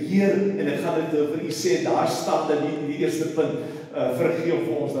in beheer, en ek gaan dit vir u sê, daar staan dit in die eerste punt, vergeef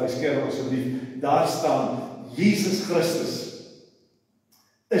vir ons daai skerm asseblief. Daar staan, Jesus Christus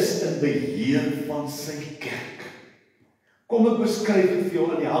is in beheer van sy kerk. Kom ek beskryf dit vir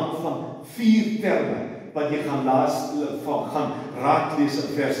jou in die hand van 4 terme, wat jy gaan raaklees in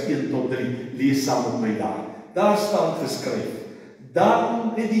vers 1 tot 3, lees saam met my daar. Daar staan geskryf,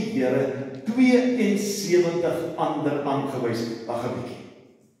 daarom het die Here 72 ander aangewys. Wag 'n bietjie.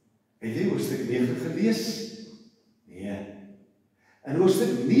 Het jy hoofstuk 9 gelees? Nee. In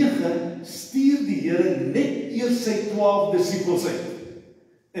hoofstuk 9 stuur die Here net eers sy 12 disippels uit.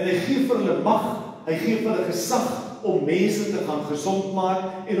 En hy gee vir hulle mag, hy gee vir hulle gesag om mense te gaan gesond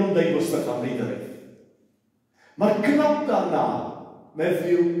maak en om duiwels te gaan uitdryf. Maar knap daarna,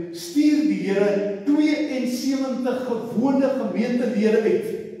 Matthew, stuur die Here 72 gewone gemeentelede uit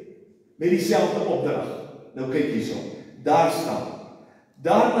met dieselfde opdrag. Nou kyk hierso. Daar staan.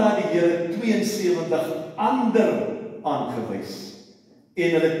 Daarna die Here 72 ander aangewys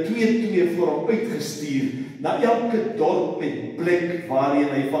en hulle 2 voor hom uitgestuur na elke dorp en plek waarheen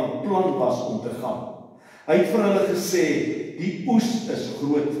hy van plan was om te gaan. Hy het vir hulle gesê, die oes is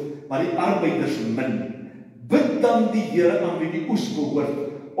groot, maar die arbeiders min. Bid dan die Here aan wie die oes behoort,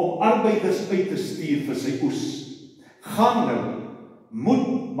 om arbeiders uit te stuur vir sy oes. Gaan nou,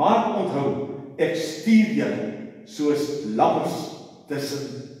 moet maar onthou, ek stuur julle soos lammers tussen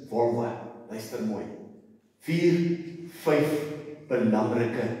wolwe. Luister mooi. 4, 5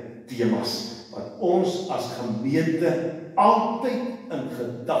 belangrike temas wat ons as gemeente altyd in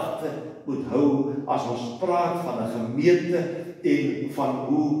gedagte moet hou as ons praat van 'n gemeente en van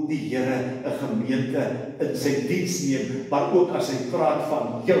hoe die Here 'n gemeente in sy diens neem, maar ook as hy praat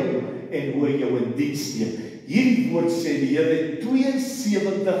van jou en hoe hy jou in diens neem. Hierdie woord sê die Here het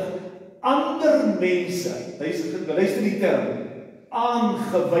 72 ander mense, luister die term,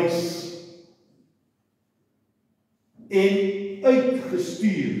 aangewys en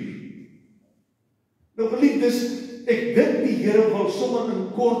uitgestuur. Nou geliefdes, ek dink die Here wil sommer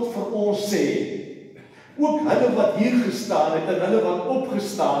in kort vir ons sê, ook hulle wat hier gestaan het, en hulle wat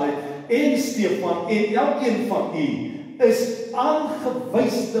opgestaan het, en Stefan, en elkeen van u, is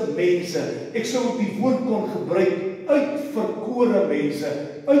aangewyste mense. Ek sou ook die woord kon gebruik, uitverkore mense,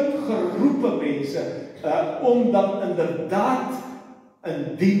 uitgeroepe mense, om dan inderdaad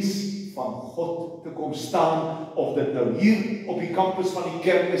in diens van God te kom staan, of dit nou hier op die kampus van die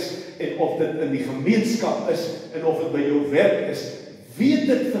kerk is, en of dit in die gemeenskap is, en of dit by jou werk is. Weet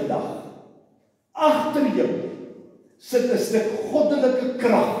dit vandag, agter jou sit 'n stuk goddelike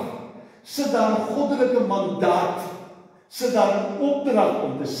krag, sit daar 'n goddelike mandaat, sit daar 'n opdrag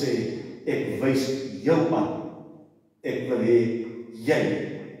om te sê, ek wys jou aan, ek wil hê jy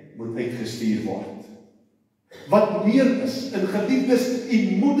moet uitgestuur word. Wat meer is, in geliefdes,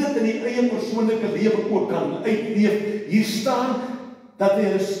 u moet dit in die eie persoonlike lewe ook kan uitleef. Hier staan dat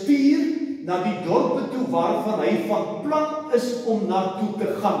hy stuur na die dorpe toe waarvan hy van plan is om naartoe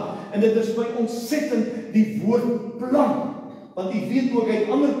te gaan. En dit is by ontsettend die woord plan. Want u weet ook uit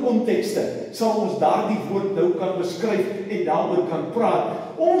ander kontekste sal ons daardie woord nou kan beskryf en daaroor kan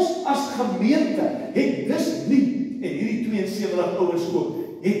praat. Ons as gemeente het dus nie, en hierdie 72 ouens ook,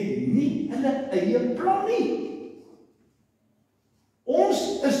 het nie hulle eie plan nie.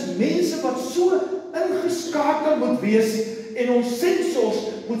 Ons is mense wat so ingeskakel moet wees en ons sensors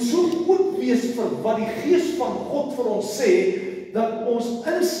moet so goed wees vir wat die Gees van God vir ons sê, dat ons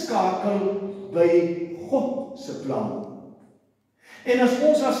inskakel by God se plan. En as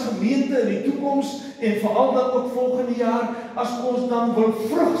ons as gemeente in die toekoms en veral dan ook volgende jaar, as ons dan wil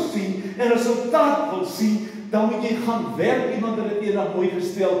vrug sien en resultaat wil sien, dan moet jy gaan werk. Iemand het dit eendag mooi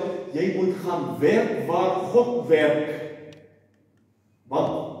gestel, jy moet gaan werk waar God werk.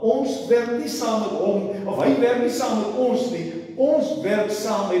 Want ons werk nie saam met hom, of hy werk nie saam met ons nie, ons werk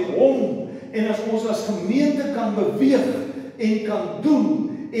saam met hom. En as ons as gemeente kan beweeg en kan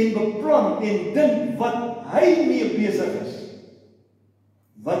doen en beplan en dink wat hy mee besig is,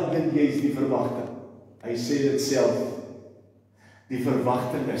 wat dink jy is die verwagting? Hy sê dit self. Die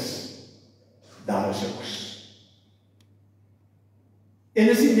verwagting is, daar is 'n oes. En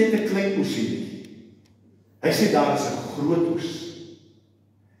is nie net 'n klein oesie nie. Hy sê daar is 'n groot oes.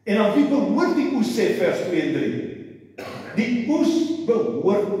 En aan wie behoort die oes, sê vers 2 en 3? Die oes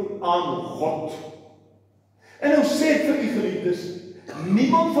behoort aan God. En nou sê ek vir die geliefdes,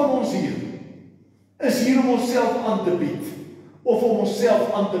 niemand van ons hier is hier om onsself aan te bied, of om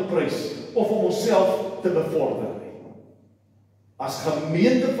onsself aan te prys, of om onsself te bevorder. As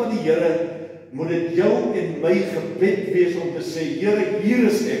gemeente van die Here, moet dit jou en my gebed wees om te sê, Here, hier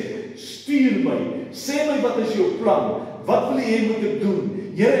is ek, stuur my, sê my wat is jou plan, wat wil jy moet ek doen?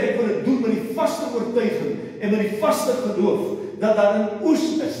 Here, ek wil dit doen met die vaste oortuiging en met die vaste geloof dat daar 'n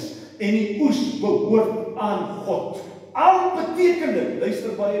oes is en die oes behoort aan God. Al beteken dit,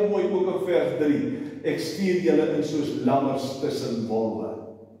 luister baie mooi ook op vers 3, ek stuur julle in soos lammers tussen wolwe.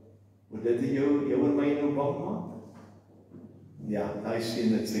 Moet dit in jou en my nou bang maak? Ja, hy sien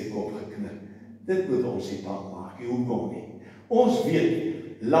dit sy kop geknik. Dit moet ons nie bang maak, hoekom nie? Ons weet,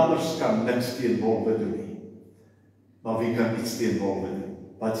 lammers kan niks teen wolwe doen nie. Maar wie kan iets teen wolwe doen?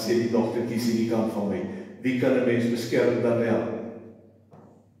 Wat sê die dogtertjies in die kant van my? Wie kan 'n mens beskerm dan wel?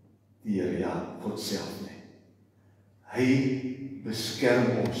 Die Here, ja, God self nie. Hy beskerm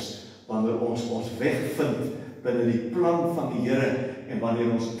ons wanneer ons wegvind binne die plan van die Here en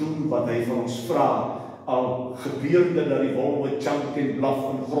wanneer ons doen wat hy van ons vra. Al gebeur dit dat die wolwe chunk en blaf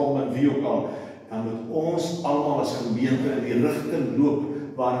en grom en wie ook al, dan moet ons almal as gemeente in die rigting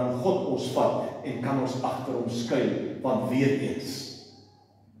loop waarin God ons vat en kan ons agter hom skuil, want weer eens,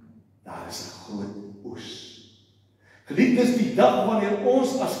 daar is 'n groot oes. Geliefdes, die dag wanneer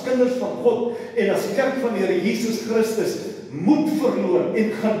ons as kinders van God en as kerk van die Here Jesus Christus moed verloor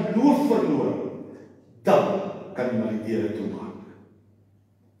en geloof verloor, dan kan jy maar die deure toemaak.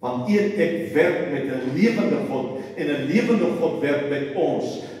 Want ek werk met 'n lewende God en 'n lewende God werk met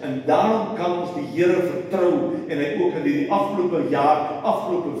ons. En daarom kan ons die Here vertrou en hy ook in die afgelope jaar,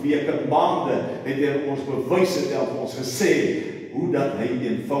 afgelope weke, maande het hy ons bewys het vir ons gesê hoe dat hy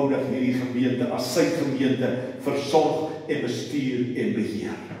eenvoudig hierdie gemeente as sy gemeente versorg en bestuur en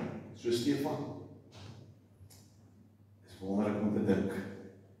beheer. So Stefan, dis wonderlik om te dink,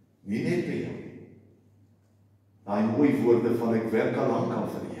 nie net by jou. Daai mooi woorde van ek werk al lank al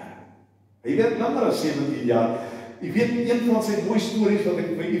vir die Here. Hy werk langer as 17 jaar. Jy weet, een van sy mooi stories wat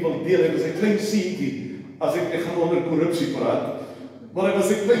ek met u wil deel, hy was 'n klein seentjie, as ek gaan onder korrupsie praat, maar hy was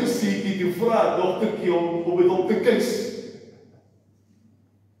 'n klein seentjie, toe vra 'n dogtertjie om met hom te kus.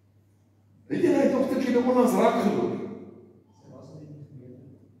 Weet jy, hy dogtertjie nou ons raak geloop.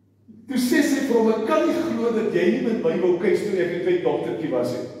 Toe sê sy vir hom, ek kan nie glo dat jy nie met my wou kus toe ek 'n klein dogtertjie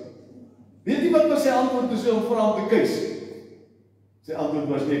was nie. Weet jy wat was sy antwoord toe sy hom vra om te kus? Sy antwoord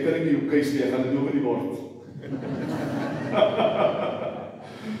was, nee, kan ek nie jou kus nie, ek gaan dit dominee word.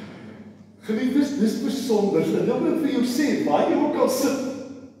 Geliefdes, dis besonder, en nou wil ek vir jou sê, waar jy ook al sit,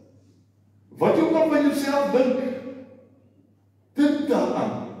 wat jy ook al van jouself dink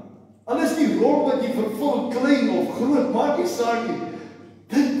daaraan. Al is die rol wat jy vervul, klein of groot, maak nie saak nie,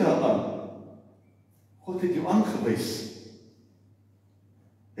 dink daaraan. God het jou aangewys.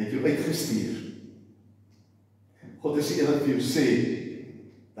 Het jou uitgestuur. God is die een wat vir jou sê,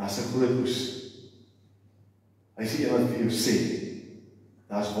 daar's 'n groot oes. Hy is die een wat vir jou sê,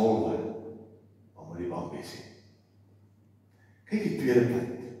 daar's wolwe, maar moet nie bang wees nie. Kyk die tweede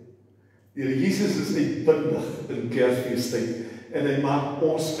punt. Die Here Jesus is uitbundig in Kersfeestyd en hy maak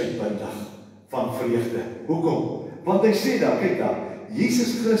ons uitbundig van vreugde. Hoekom? Want hy sê daar, kyk daar,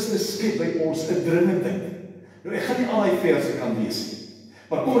 Jesus Christus skep by ons 'n dringendheid. Nou ek gaan nie al die verse kan lees nie.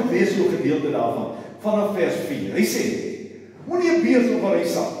 Maar kom ek lees so 'n gedeelte daarvan, vanaf vers 4. Hy sê, moenie 'n beers of 'n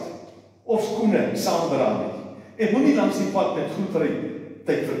reisak of skoene saamdra nie. En moenie langs die pad met goedry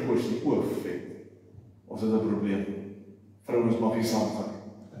tyd verkoos nie. O, vet. Ons het 'n probleem. Vrouens mag nie saamgaan.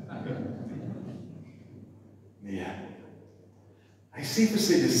 Nee. Hy sê vir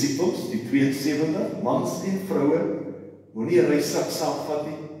sy disippels, die 72, mans en vroue, moenie 'n reisak saamvat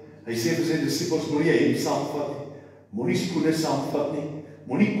nie. Hy sê vir sy disippels, moenie 'n hemp saamvat nie. Moenie skoene saamvat nie.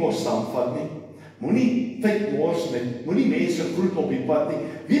 Moenie kos saamvat nie. Moenie tyd mors met, moenie mense groet op die pad nie.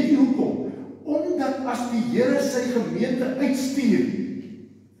 Weet jy hoekom? Omdat as die Here sy gemeente uitstuur,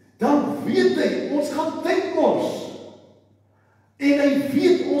 dan weet hy, ons gaan tyd mors. En hy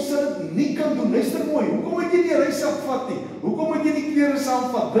weet, ons sal dit nie kan doen. Luister mooi, hoekom moet jy die reisak vat nie? Hoekom moet jy die klere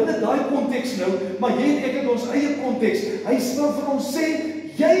saamvat? Binne daai konteks nou, maar jy en ek het ons eie konteks. Hy wil vir ons sê,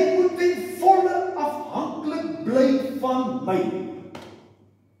 jy moet ten volle afhanklik bly van my.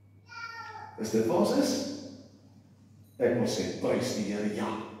 Is dit wat ons is? Ek wil sê, prys die Here, ja.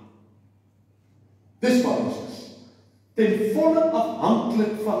 Dis wat ons is. Ten volle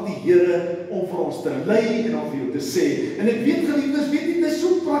afhanklik van die Here om vir ons te lei en om vir jou te sê. En ek weet geliefdes, weet nie, dis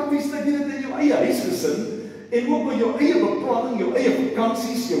so prakties dat jy dit in jou eie huisgesin en ook by jou eie beplanning, jou eie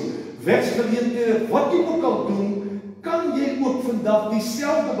vakansies, jou werksgeleenthede, wat jy ook al doen, kan jy ook vandag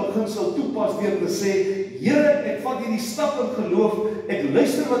dieselfde beginsel toepas deur te sê, Here, ek vat hierdie stap in geloof, ek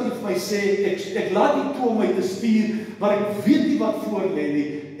luister wat jy vir my sê, ek laat nie toe om my te stuur, maar ek weet nie wat voor lê nie,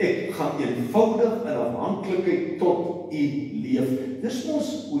 ek gaan eenvoudig in afhanklikheid tot U leef. Dis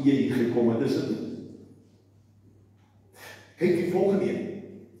mos hoe jy hier gekom het, dis dit. Kyk die volgende een,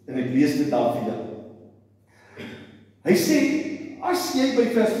 en ek lees dit daar vir jou. Hy sê, as jy by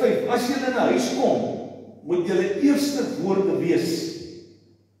vers 5, as jy in 'n huis kom, moet julle eerste woorde wees,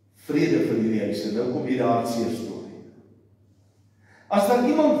 vrede vir hierdie huis. En nou kom hier die hartseer storie. As daar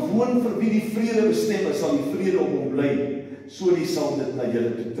iemand woon vir wie die vrede bestem is, sal die vrede om hom bly, so die sal dit na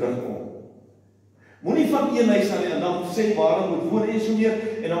julle toe terugkom. Moenie van een huis aan die ander sê waarom moet woon en so meer,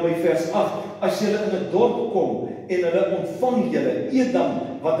 en dan by vers 8, as julle in 'n dorp kom, en hulle ontvang julle, eet dan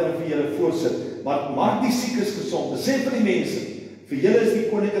wat hulle vir julle voorsit, maar maak die siekes gesond, sê vir die mense, vir julle is die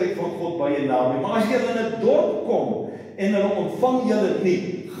koninkryk van God baie naby, maar as julle in 'n dorp kom, en hulle ontvang julle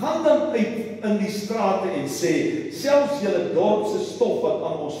nie, gaan dan uit in die strate en sê, selfs julle dorpse stof wat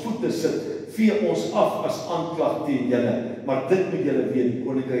aan ons voete sit, vee ons af as aanklag teen julle, maar dit moet julle weet, die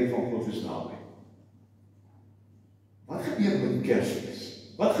koninkryk van God is naby. Wat gebeur met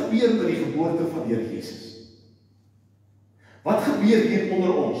Kersfees? Wat gebeur met die geboorte van Here Jesus? Wat gebeur hier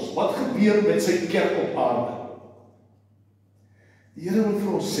onder ons? Wat gebeur met sy kerk op aarde? Die Here wil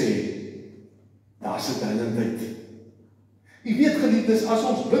vir ons sê, daar's 'n dringendheid. U weet geliefdes, as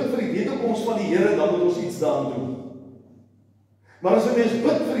ons bid vir die wederkoms van die Here, dan moet ons iets daaraan doen. Maar as 'n mens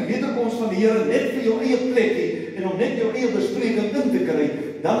bid vir die wederkoms van die Here net vir jou eie plekkie en om net jou eie bespreking in te kry,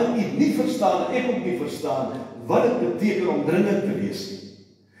 dan het u nie verstaan, ek ook nie verstaan, wat dit beteken om dringend te wees.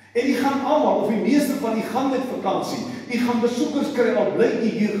 En u gaan almal, of die meeste van u gaan met vakansie, u gaan besoekers kry, al bly u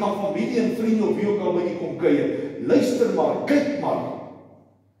hier, gaan familie en vriende of wie ook al by u kom kuier. Luister maar, kyk maar.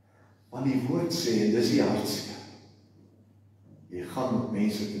 Want die woord sê, en dis die hartseer, jy gaan met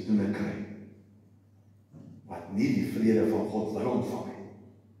mense te doen kry, wat nie die vrede van God wil ontvang nie,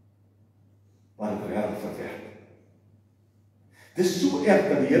 maar dit regtig verwerp. Dis so erg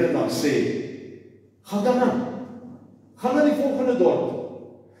dat die Here dan sê, gaan dan aan, gaan na die volgende dorp.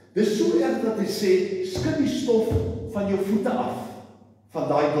 Dis so erg dat hy sê, skud die stof van jou voete af, van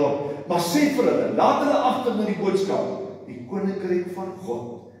daai dorp, maar sê vir hulle, laat hulle agter met die boodskap, die koninkryk van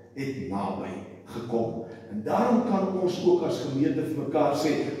God het naby gekom. En daarom kan ons ook as gemeente vir mekaar sê,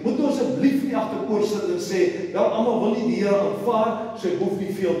 moet ons asseblief nie agteroor sit en sê, wel almal wil nie die Here aanvaar, so ek hoef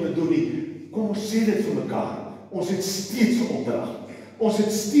nie veel te doen nie. Kom ons sê dit vir mekaar. Ons het steeds 'n opdrag. Ons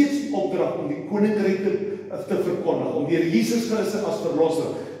het steeds die opdrag om die koninkryk te verkondig, om die Here Jesus Christus as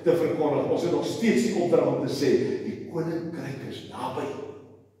verlosser te verkondig. Ons het nog steeds die opdrag om te sê, die koninkryk is naby.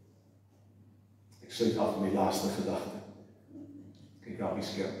 Ek sluit af met my laaste gedagte. Kyk daar op die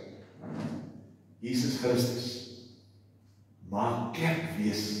skerm. Jesus Christus maak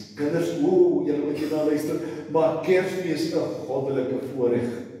Kerkfees, kinders, julle wat jy daar luister, maak Kersfees 'n goddelike voorreg.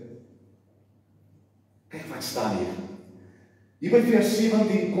 Kyk wat staan hier. Hier by vers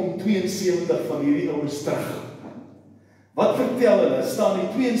 17 kom 72 van hierdie ouens terug. Wat vertel hulle? Staan die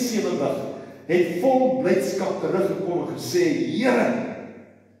 72 het vol blydskap teruggekom en gesê, Here,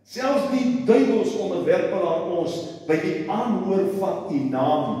 selfs die duiwels onderwerp hulle aan ons by die aanhoor van u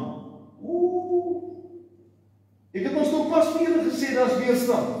naam. Ek het ons nog pas vir julle gesê, daar's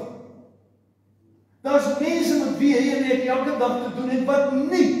weerstand. Daar's mense met wie hy en ek elke dag te doen het, wat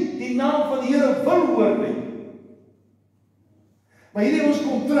nie die naam van die Here wil hoor nie. Maar hierdie ons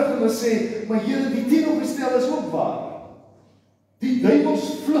kom terug en hulle sê, maar Here, die teenoorgestel is ook waar. Die duiwels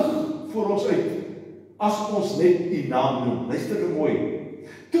vlug voor ons uit, as ons net die naam noem. Luister nou mooi.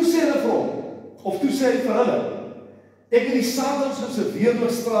 Toe sê hulle vir hom, of toe sê hy vir hulle, ek het die Satan soos 'n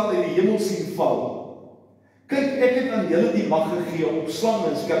weerligstraal uit die hemel sien val. Kyk, ek het aan julle die mag gegee om slange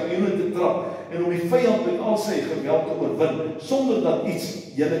en skorpioene te trap en om die vyand met al sy geweld te oorwin, sonder dat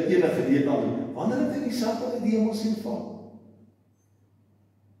iets julle enige leed aan doen. Wanneer het hy die Satan uit die hemel sien val?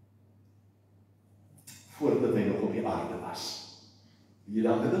 Voordat hy nog op die aarde was. Jy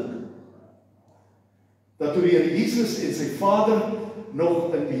dan gedink? Dat toe die Here Jesus en sy Vader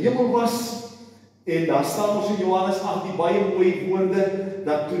nog in die hemel was, en daar staan ons in Johannes 8 die baie mooi woorde,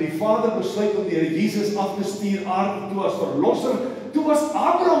 dat toe die Vader besluit om die Here Jesus af te stuur aarde toe as verlosser, toe was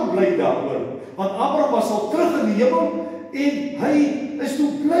Abraham bly daaroor, want Abraham was al terug in die hemel, en hy is toe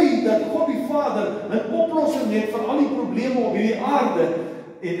bly dat God die Vader 'n oplossing het vir al die probleme op hierdie aarde,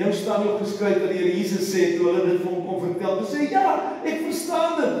 En nou staan ook geskryf dat die Here Jesus sê, toe hulle dit vir hom kon vertel, toe sê, ja, ek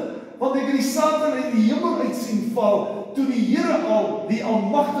verstaan dit, want ek het die Satan uit die hemel uit sien val, toe die Here al, die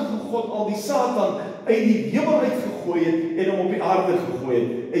almagtige God, al die Satan uit die hemel uitgegooi het, en hom op die aarde gegooi het,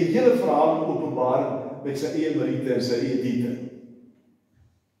 'n hele verhaal in Openbaring, met sy eie meriete en sy eie diete.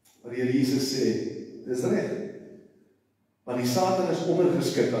 Maar die Here Jesus sê, dis reg, want die Satan is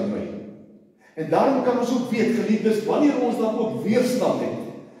ondergeskik aan my. En daarom kan ons ook weet, geliefdes, wanneer ons dan ook weerstand het,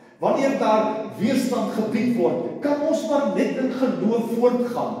 wanneer daar weerstand gebied word, kan ons maar net in geloof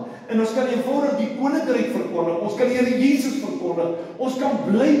voortgaan. En ons kan eenvoudig die koninkryk verkondig, ons kan die Here Jesus verkondig, ons kan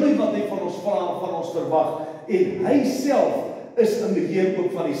bly by wat hy van ons vra, van ons verwag, en hy self is in beheer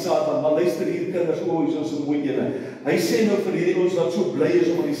ook van die Satan. Maar luister hier kinders, hier is 'n mooi ene. Hy sê nou vir hierdie ons wat so bly is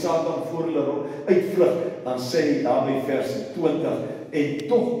omdat die Satan voor hulle uitvlug, dan sê hy daar by vers 20, en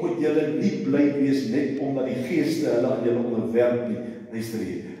tog moet julle nie bly wees net omdat die geeste hulle aan julle onderwerp nie. Luister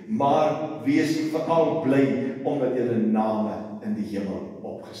hier, maar wees veral bly omdat julle name in die hemel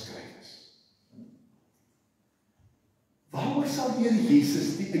opgeskryf is. Waarom sal die Here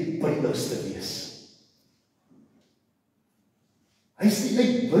Jesus die uitbundigste wees? Hy is die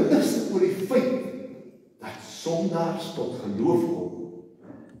uitbundigste oor die feit dat sondaars tot geloof kom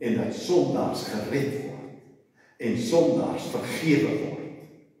en dat sondaars gered word en sondaars vergewe word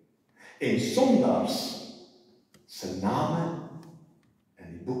en sondaars se name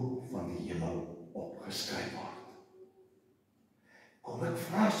in die boek van die hemel opgeskryf word. Kom ek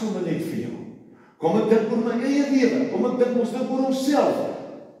vra sommer net vir jou, kom ek dink oor my eie lewe, kom ek dink ons dink oor onsself,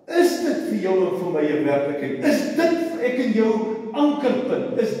 is dit vir jou en vir my 'n werklikheid? Is dit vir ek en jou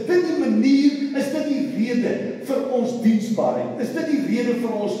ankerpunt? Is dit die manier, is dit die rede vir ons diensbaarheid? Is dit die rede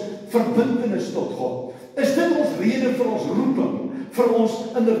vir ons verbintenis tot God? Is dit ons rede vir ons roeping? Vir ons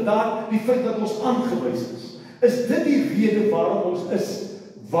inderdaad die feit dat ons aangewys is? Is dit die rede waarom ons is,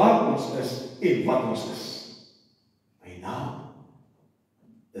 waar ons is en wat ons is? My naam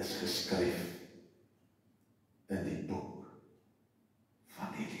is geskryf in die boek van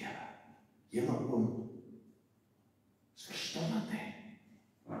die lewe. Hemel is verstommend, hè?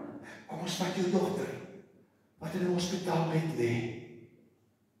 Kom ons vat jou dogter, wat in die hospitaal bed lê,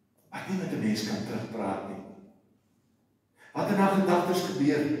 wat nie met 'n mens kan terugpraat nie. Wat in haar gedagtes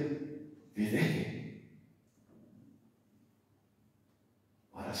gebeur, weet ek nie.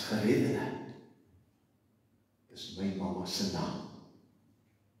 Maar as gereddene is my mamma se naam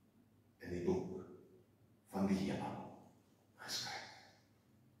in die boek van die hemel geskryf.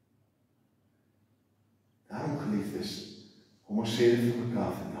 Daarom geliefdes, kom ons sê dit vir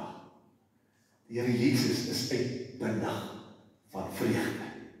mekaar vandag. Die Here Jesus is uitbundig van vreugde.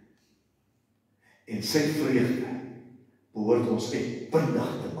 En sy vreugde behoort ons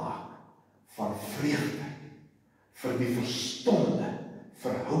uitbundig te maak van vreugde vir die verstommende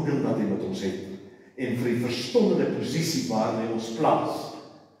verhouding wat hy met ons het en vir die verstommende posisie waar hy ons plaas,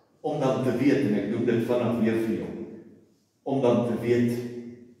 om dan te weet, en ek noem dit vanaf weer vir jou, om dan te weet,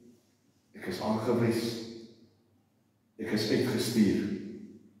 ek is aangewys, ek is uitgestuur,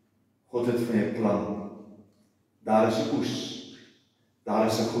 God het vir my 'n plan, daar is 'n oes, daar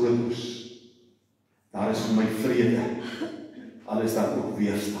is 'n groot oes, daar is vir my vrede, al is daar ook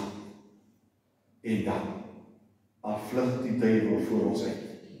weerstand, en dan, al vlug die duiwel voor ons uit,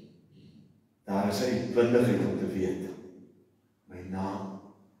 daar is 'n uitbundigheid om te weet, my naam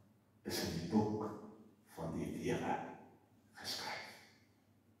is in die boek van die lewe geskryf.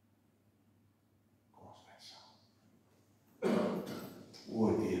 Kom ons bid saam.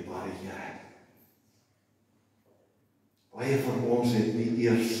 O dierbare Here, baie van ons het nie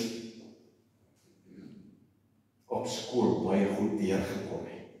eers op skool baie goed deurgekom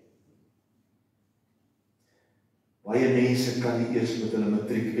nie. Baie mense kan nie eers met hulle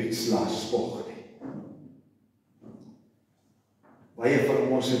matriekuitslae spog nie. Baie van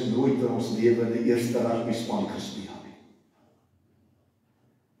ons het nooit in ons lewe in die eerste rugbyspan gespeel nie.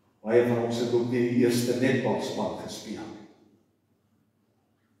 Baie van ons het ook nie die eerste netbalspan gespeel nie.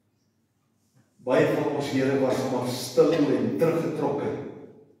 Baie van ons Here was maar stil en teruggetrokke.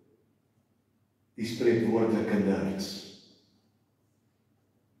 Die spreekwoordelike nerds.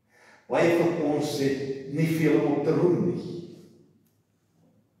 Baie van ons het nie veel om op te roem nie.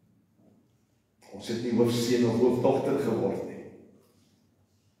 Ons het nie hoofseun of hoofdogter geword nie.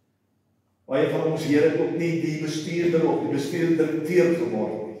 Baie van ons Here het ook nie die bestuurder of die bestuurder-direkteur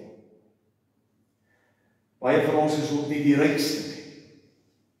geword nie. Baie van ons is ook nie die rykste nie.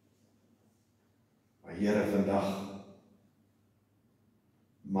 Maar Here, vandag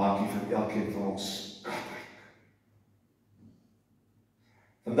maak U vir elkeen van ons kragryk.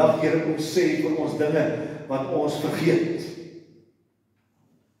 Vandag Here, kom sê vir ons dinge wat ons vergeet.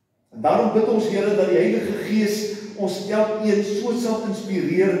 En daarom bid ons, Here, dat die Heilige Gees ons elkeen so sal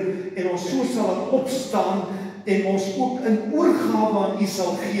inspireer en ons so sal laat opstaan en ons ook in oorgawe aan U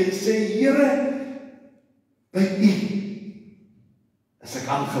sal gee en sê, Here, by U is ek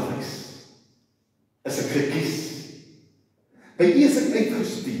aangewys, is ek gekies, by U is ek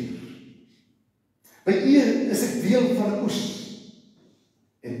uitgestuur, by U is ek deel van 'n oes,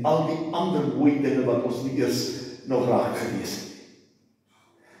 en al die ander mooi dinge wat ons nie eers nog raak gelees het.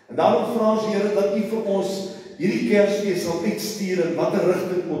 En daarom vra ons, Here, dat U vir ons hierdie Kersfees sal uitstuur in watter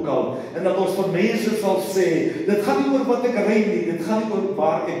rigting ook al, en dat ons vir mense sal sê, dit gaan nie oor wat ek ry nie, dit gaan nie oor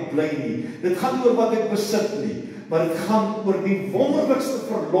waar ek bly nie, dit gaan nie oor wat ek besit nie, maar dit gaan oor die wonderlikste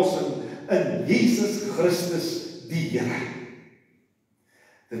verlossing in Jesus Christus die Here.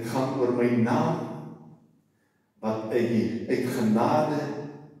 Dit gaan oor my naam, wat uit genade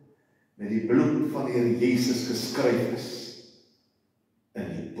met die bloed van die Here Jesus geskryf is in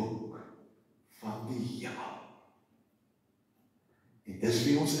die boek van die hemel. En dis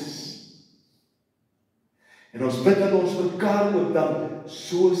wie ons is. En ons bid dat ons mekaar ook dan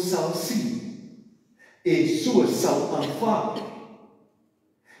so sal sien, en so sal aanvaar,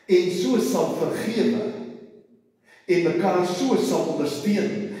 en so sal vergewe, en mekaar so sal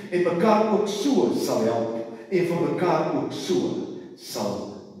ondersteun, en mekaar ook so sal help, en vir mekaar ook so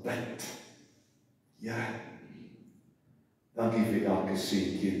sal bid. Ja, dankie vir elke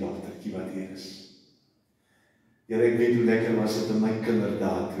seentjie en dogtertjie wat hier is. Here, ek weet hoe lekker was dit in my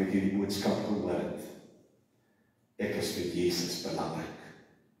kinderdae toe ek hierdie boodskap gehoor het. Ek is vir Jesus belangrik.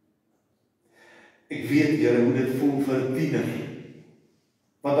 Ek weet, Here, hoe dit voel vir 'n tiener,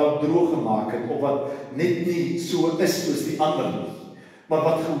 wat dalk droog gemaak het, of wat net nie so is soos die ander nie, maar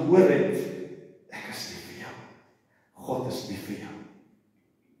wat gehoor het, ek is lief vir jou. God is lief vir jou.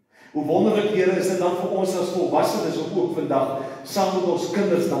 Hoe wonderlik, Here, is dit dan vir ons as volwassenes om ook vandag saam met ons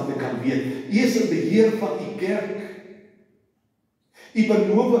kinders dan te kan weet, U is in beheer van U kerk. U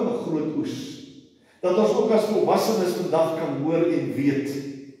beloof 'n groot oes, dat ons ook as volwassenes vandag kan hoor en weet,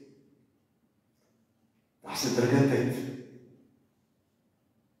 daar's 'n dringendheid,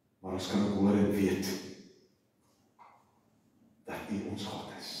 maar ons kan ook hoor en weet, dat U ons God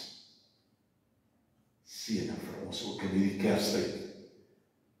is. Seën vir ons ook in hierdie Kerstyd,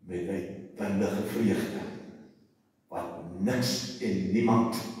 met uitbundige vreugde, wat niks en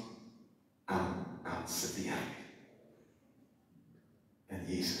niemand kan sedeer. In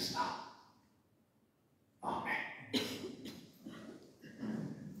Jesus naam. Amen.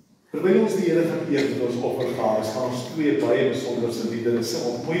 Terwyl ons die Here gaan eer met ons offergawe, gaan ons twee baie besonderse liedere sing,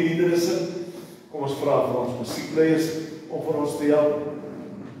 of mooi liedere sing. Kom ons vra vir ons musiekleiers om vir ons te help.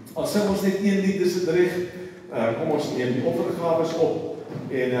 Al sing ons net een lied, is dit reg? Kom ons neem die offergawes op.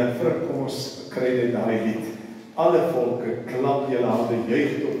 En kom ons kry net daai lied. Alle volke, klap julle hande,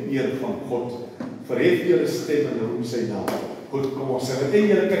 juig tot eer van God. Verhef julle stem en roem sy naam. Goed, kom ons sing. En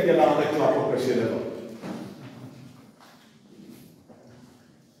julle kan julle hande klap op as julle wil.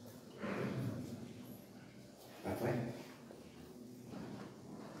 Wat wij?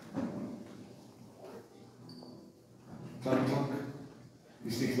 Klank.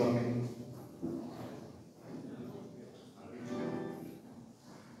 Die is nie klank nie.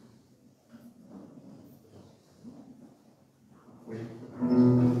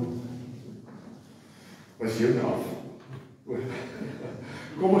 Was jou nou af?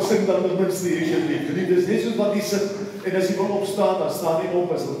 Kom ons sing dan ten minste hierdie lied. Dit is net soos wat jy sit, en as jy wil opstaan, dan staan jy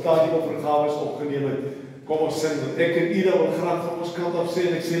op, as jy klaar die offergawes opgeneem het. Kom ons sing, ek en Ida wil graag van ons kant af sê,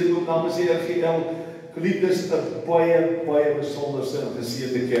 en ek sê dit ook namens die RGL, geliefdes, 'n baie besonderse en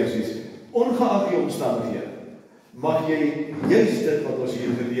geseënde Kersfees. Ongeag die omstandighede, mag jy juist dit wat ons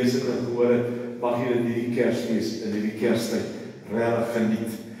hier gelees het en gehoor het, mag jy dit hierdie Kersfees en hierdie Kerstyd regtig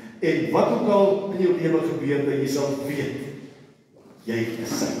geniet. En wat ook al in jou lewe gebeur, dat jy sal weet, jy is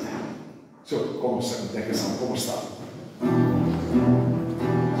syne. So, kom ons sing, lekker saam, kom ons staan.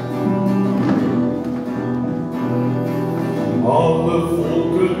 Alle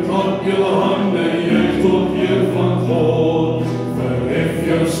volke klap julle hande, juig tot eer van God. Verhef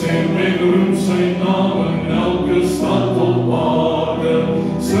jou stem en roem sy naam in elke stad op aarde.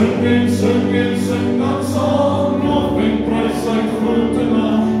 Sing dan saam, lof en prys sy grote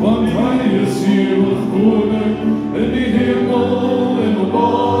naam, want hy is ewig koning in die hemel en op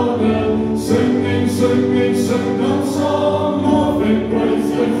aarde. Sing dan saam, lof en prys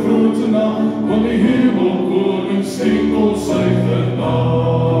sy grote naam, want die hemelkoning skenk ons sy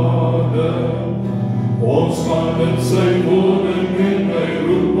genade. Ons gaan in sy woning en hy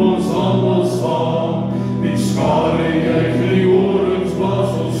roep ons almal saam. Die skare juig en die horings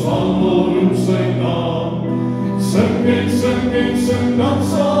blaas, ons almal roep sy naam. Sing dan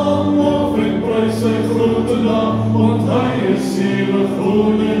saam,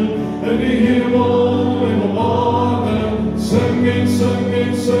 koning in die hemel en op aarde. Sing en sing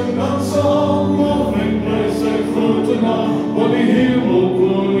en sing dan saam, lof en prys sy grote naam, want die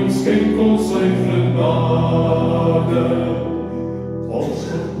hemelkoning skenk ons sy genade. Ons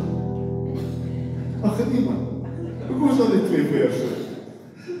ag nee man, hoe is dat die 2 verse?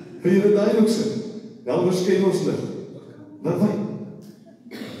 Wil jy dit duidelik sing? Wel verskyn ons lig. Wat wij?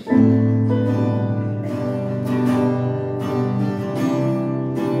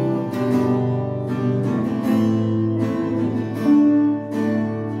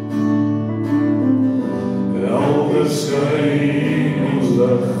 Skyn ons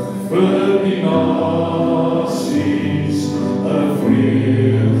lig vir die nasies, 'n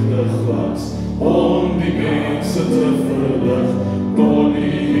vreugdeglans om die mense te verlig, tot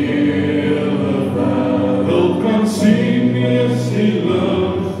die hele wêreld kan sien, is die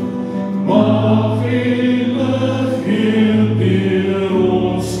lig, mag die lig hier deur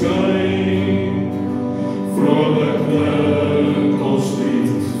ons skyn. Vrolik klink ons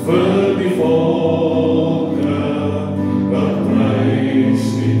lied vir die volke,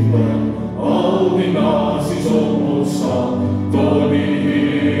 al die nasies om ons saam, tot die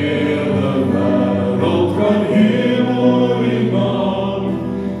hele wêreld kan heer oor die naam,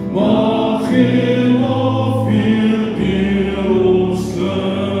 mag geen lof hier deur ons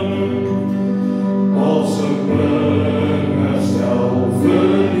klink, als 'n bring herstel vir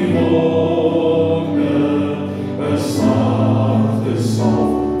die wonde, 'n sagte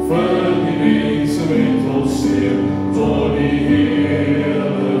salf vir die mense met ons seer, tot die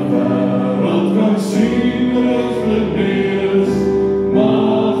hele wêreld kan sien recht genees,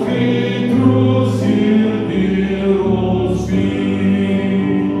 mag geen troos hier deur ons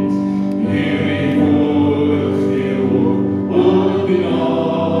wees. Hierdie woord gee oor die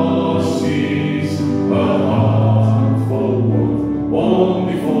nasies, 'n hart vol moed om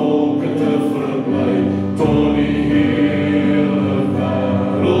die volke te verbly, tot die hele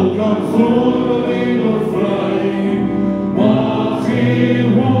wêreld kan groei en vry. Mag geen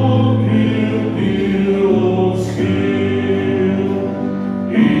hoop hier deur ons gee.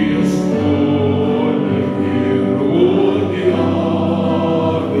 U is koning hier oor die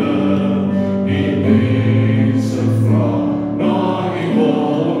aarde. Die mense vra na die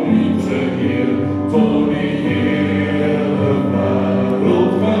liefde hier, tot die hele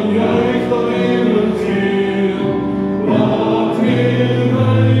wêreld kan juich dat eeuwig gee. Laat die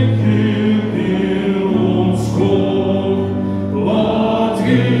ryk hier deur ons kom. Laat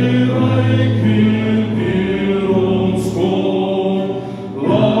die ryk hier deur ons kom.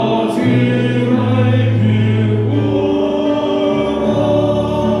 Laat die ryk hier oor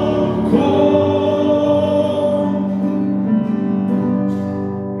kom.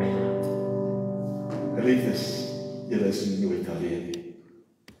 Geliefdes, julle is nooit alleen nie.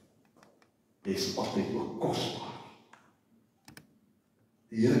 Jy is altyd ook kosbaar.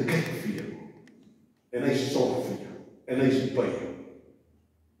 Die Here kyk vir jou, en hy sorg vir jou, en hy is by jou.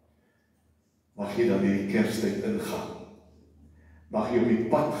 Mag jy dan hierdie Kerstyd ingaan, mag jy op die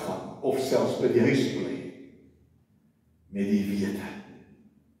pad gaan, of selfs by die huis bly, met die wete,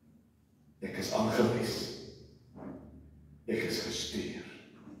 ek is aangewys, ek is gestuur.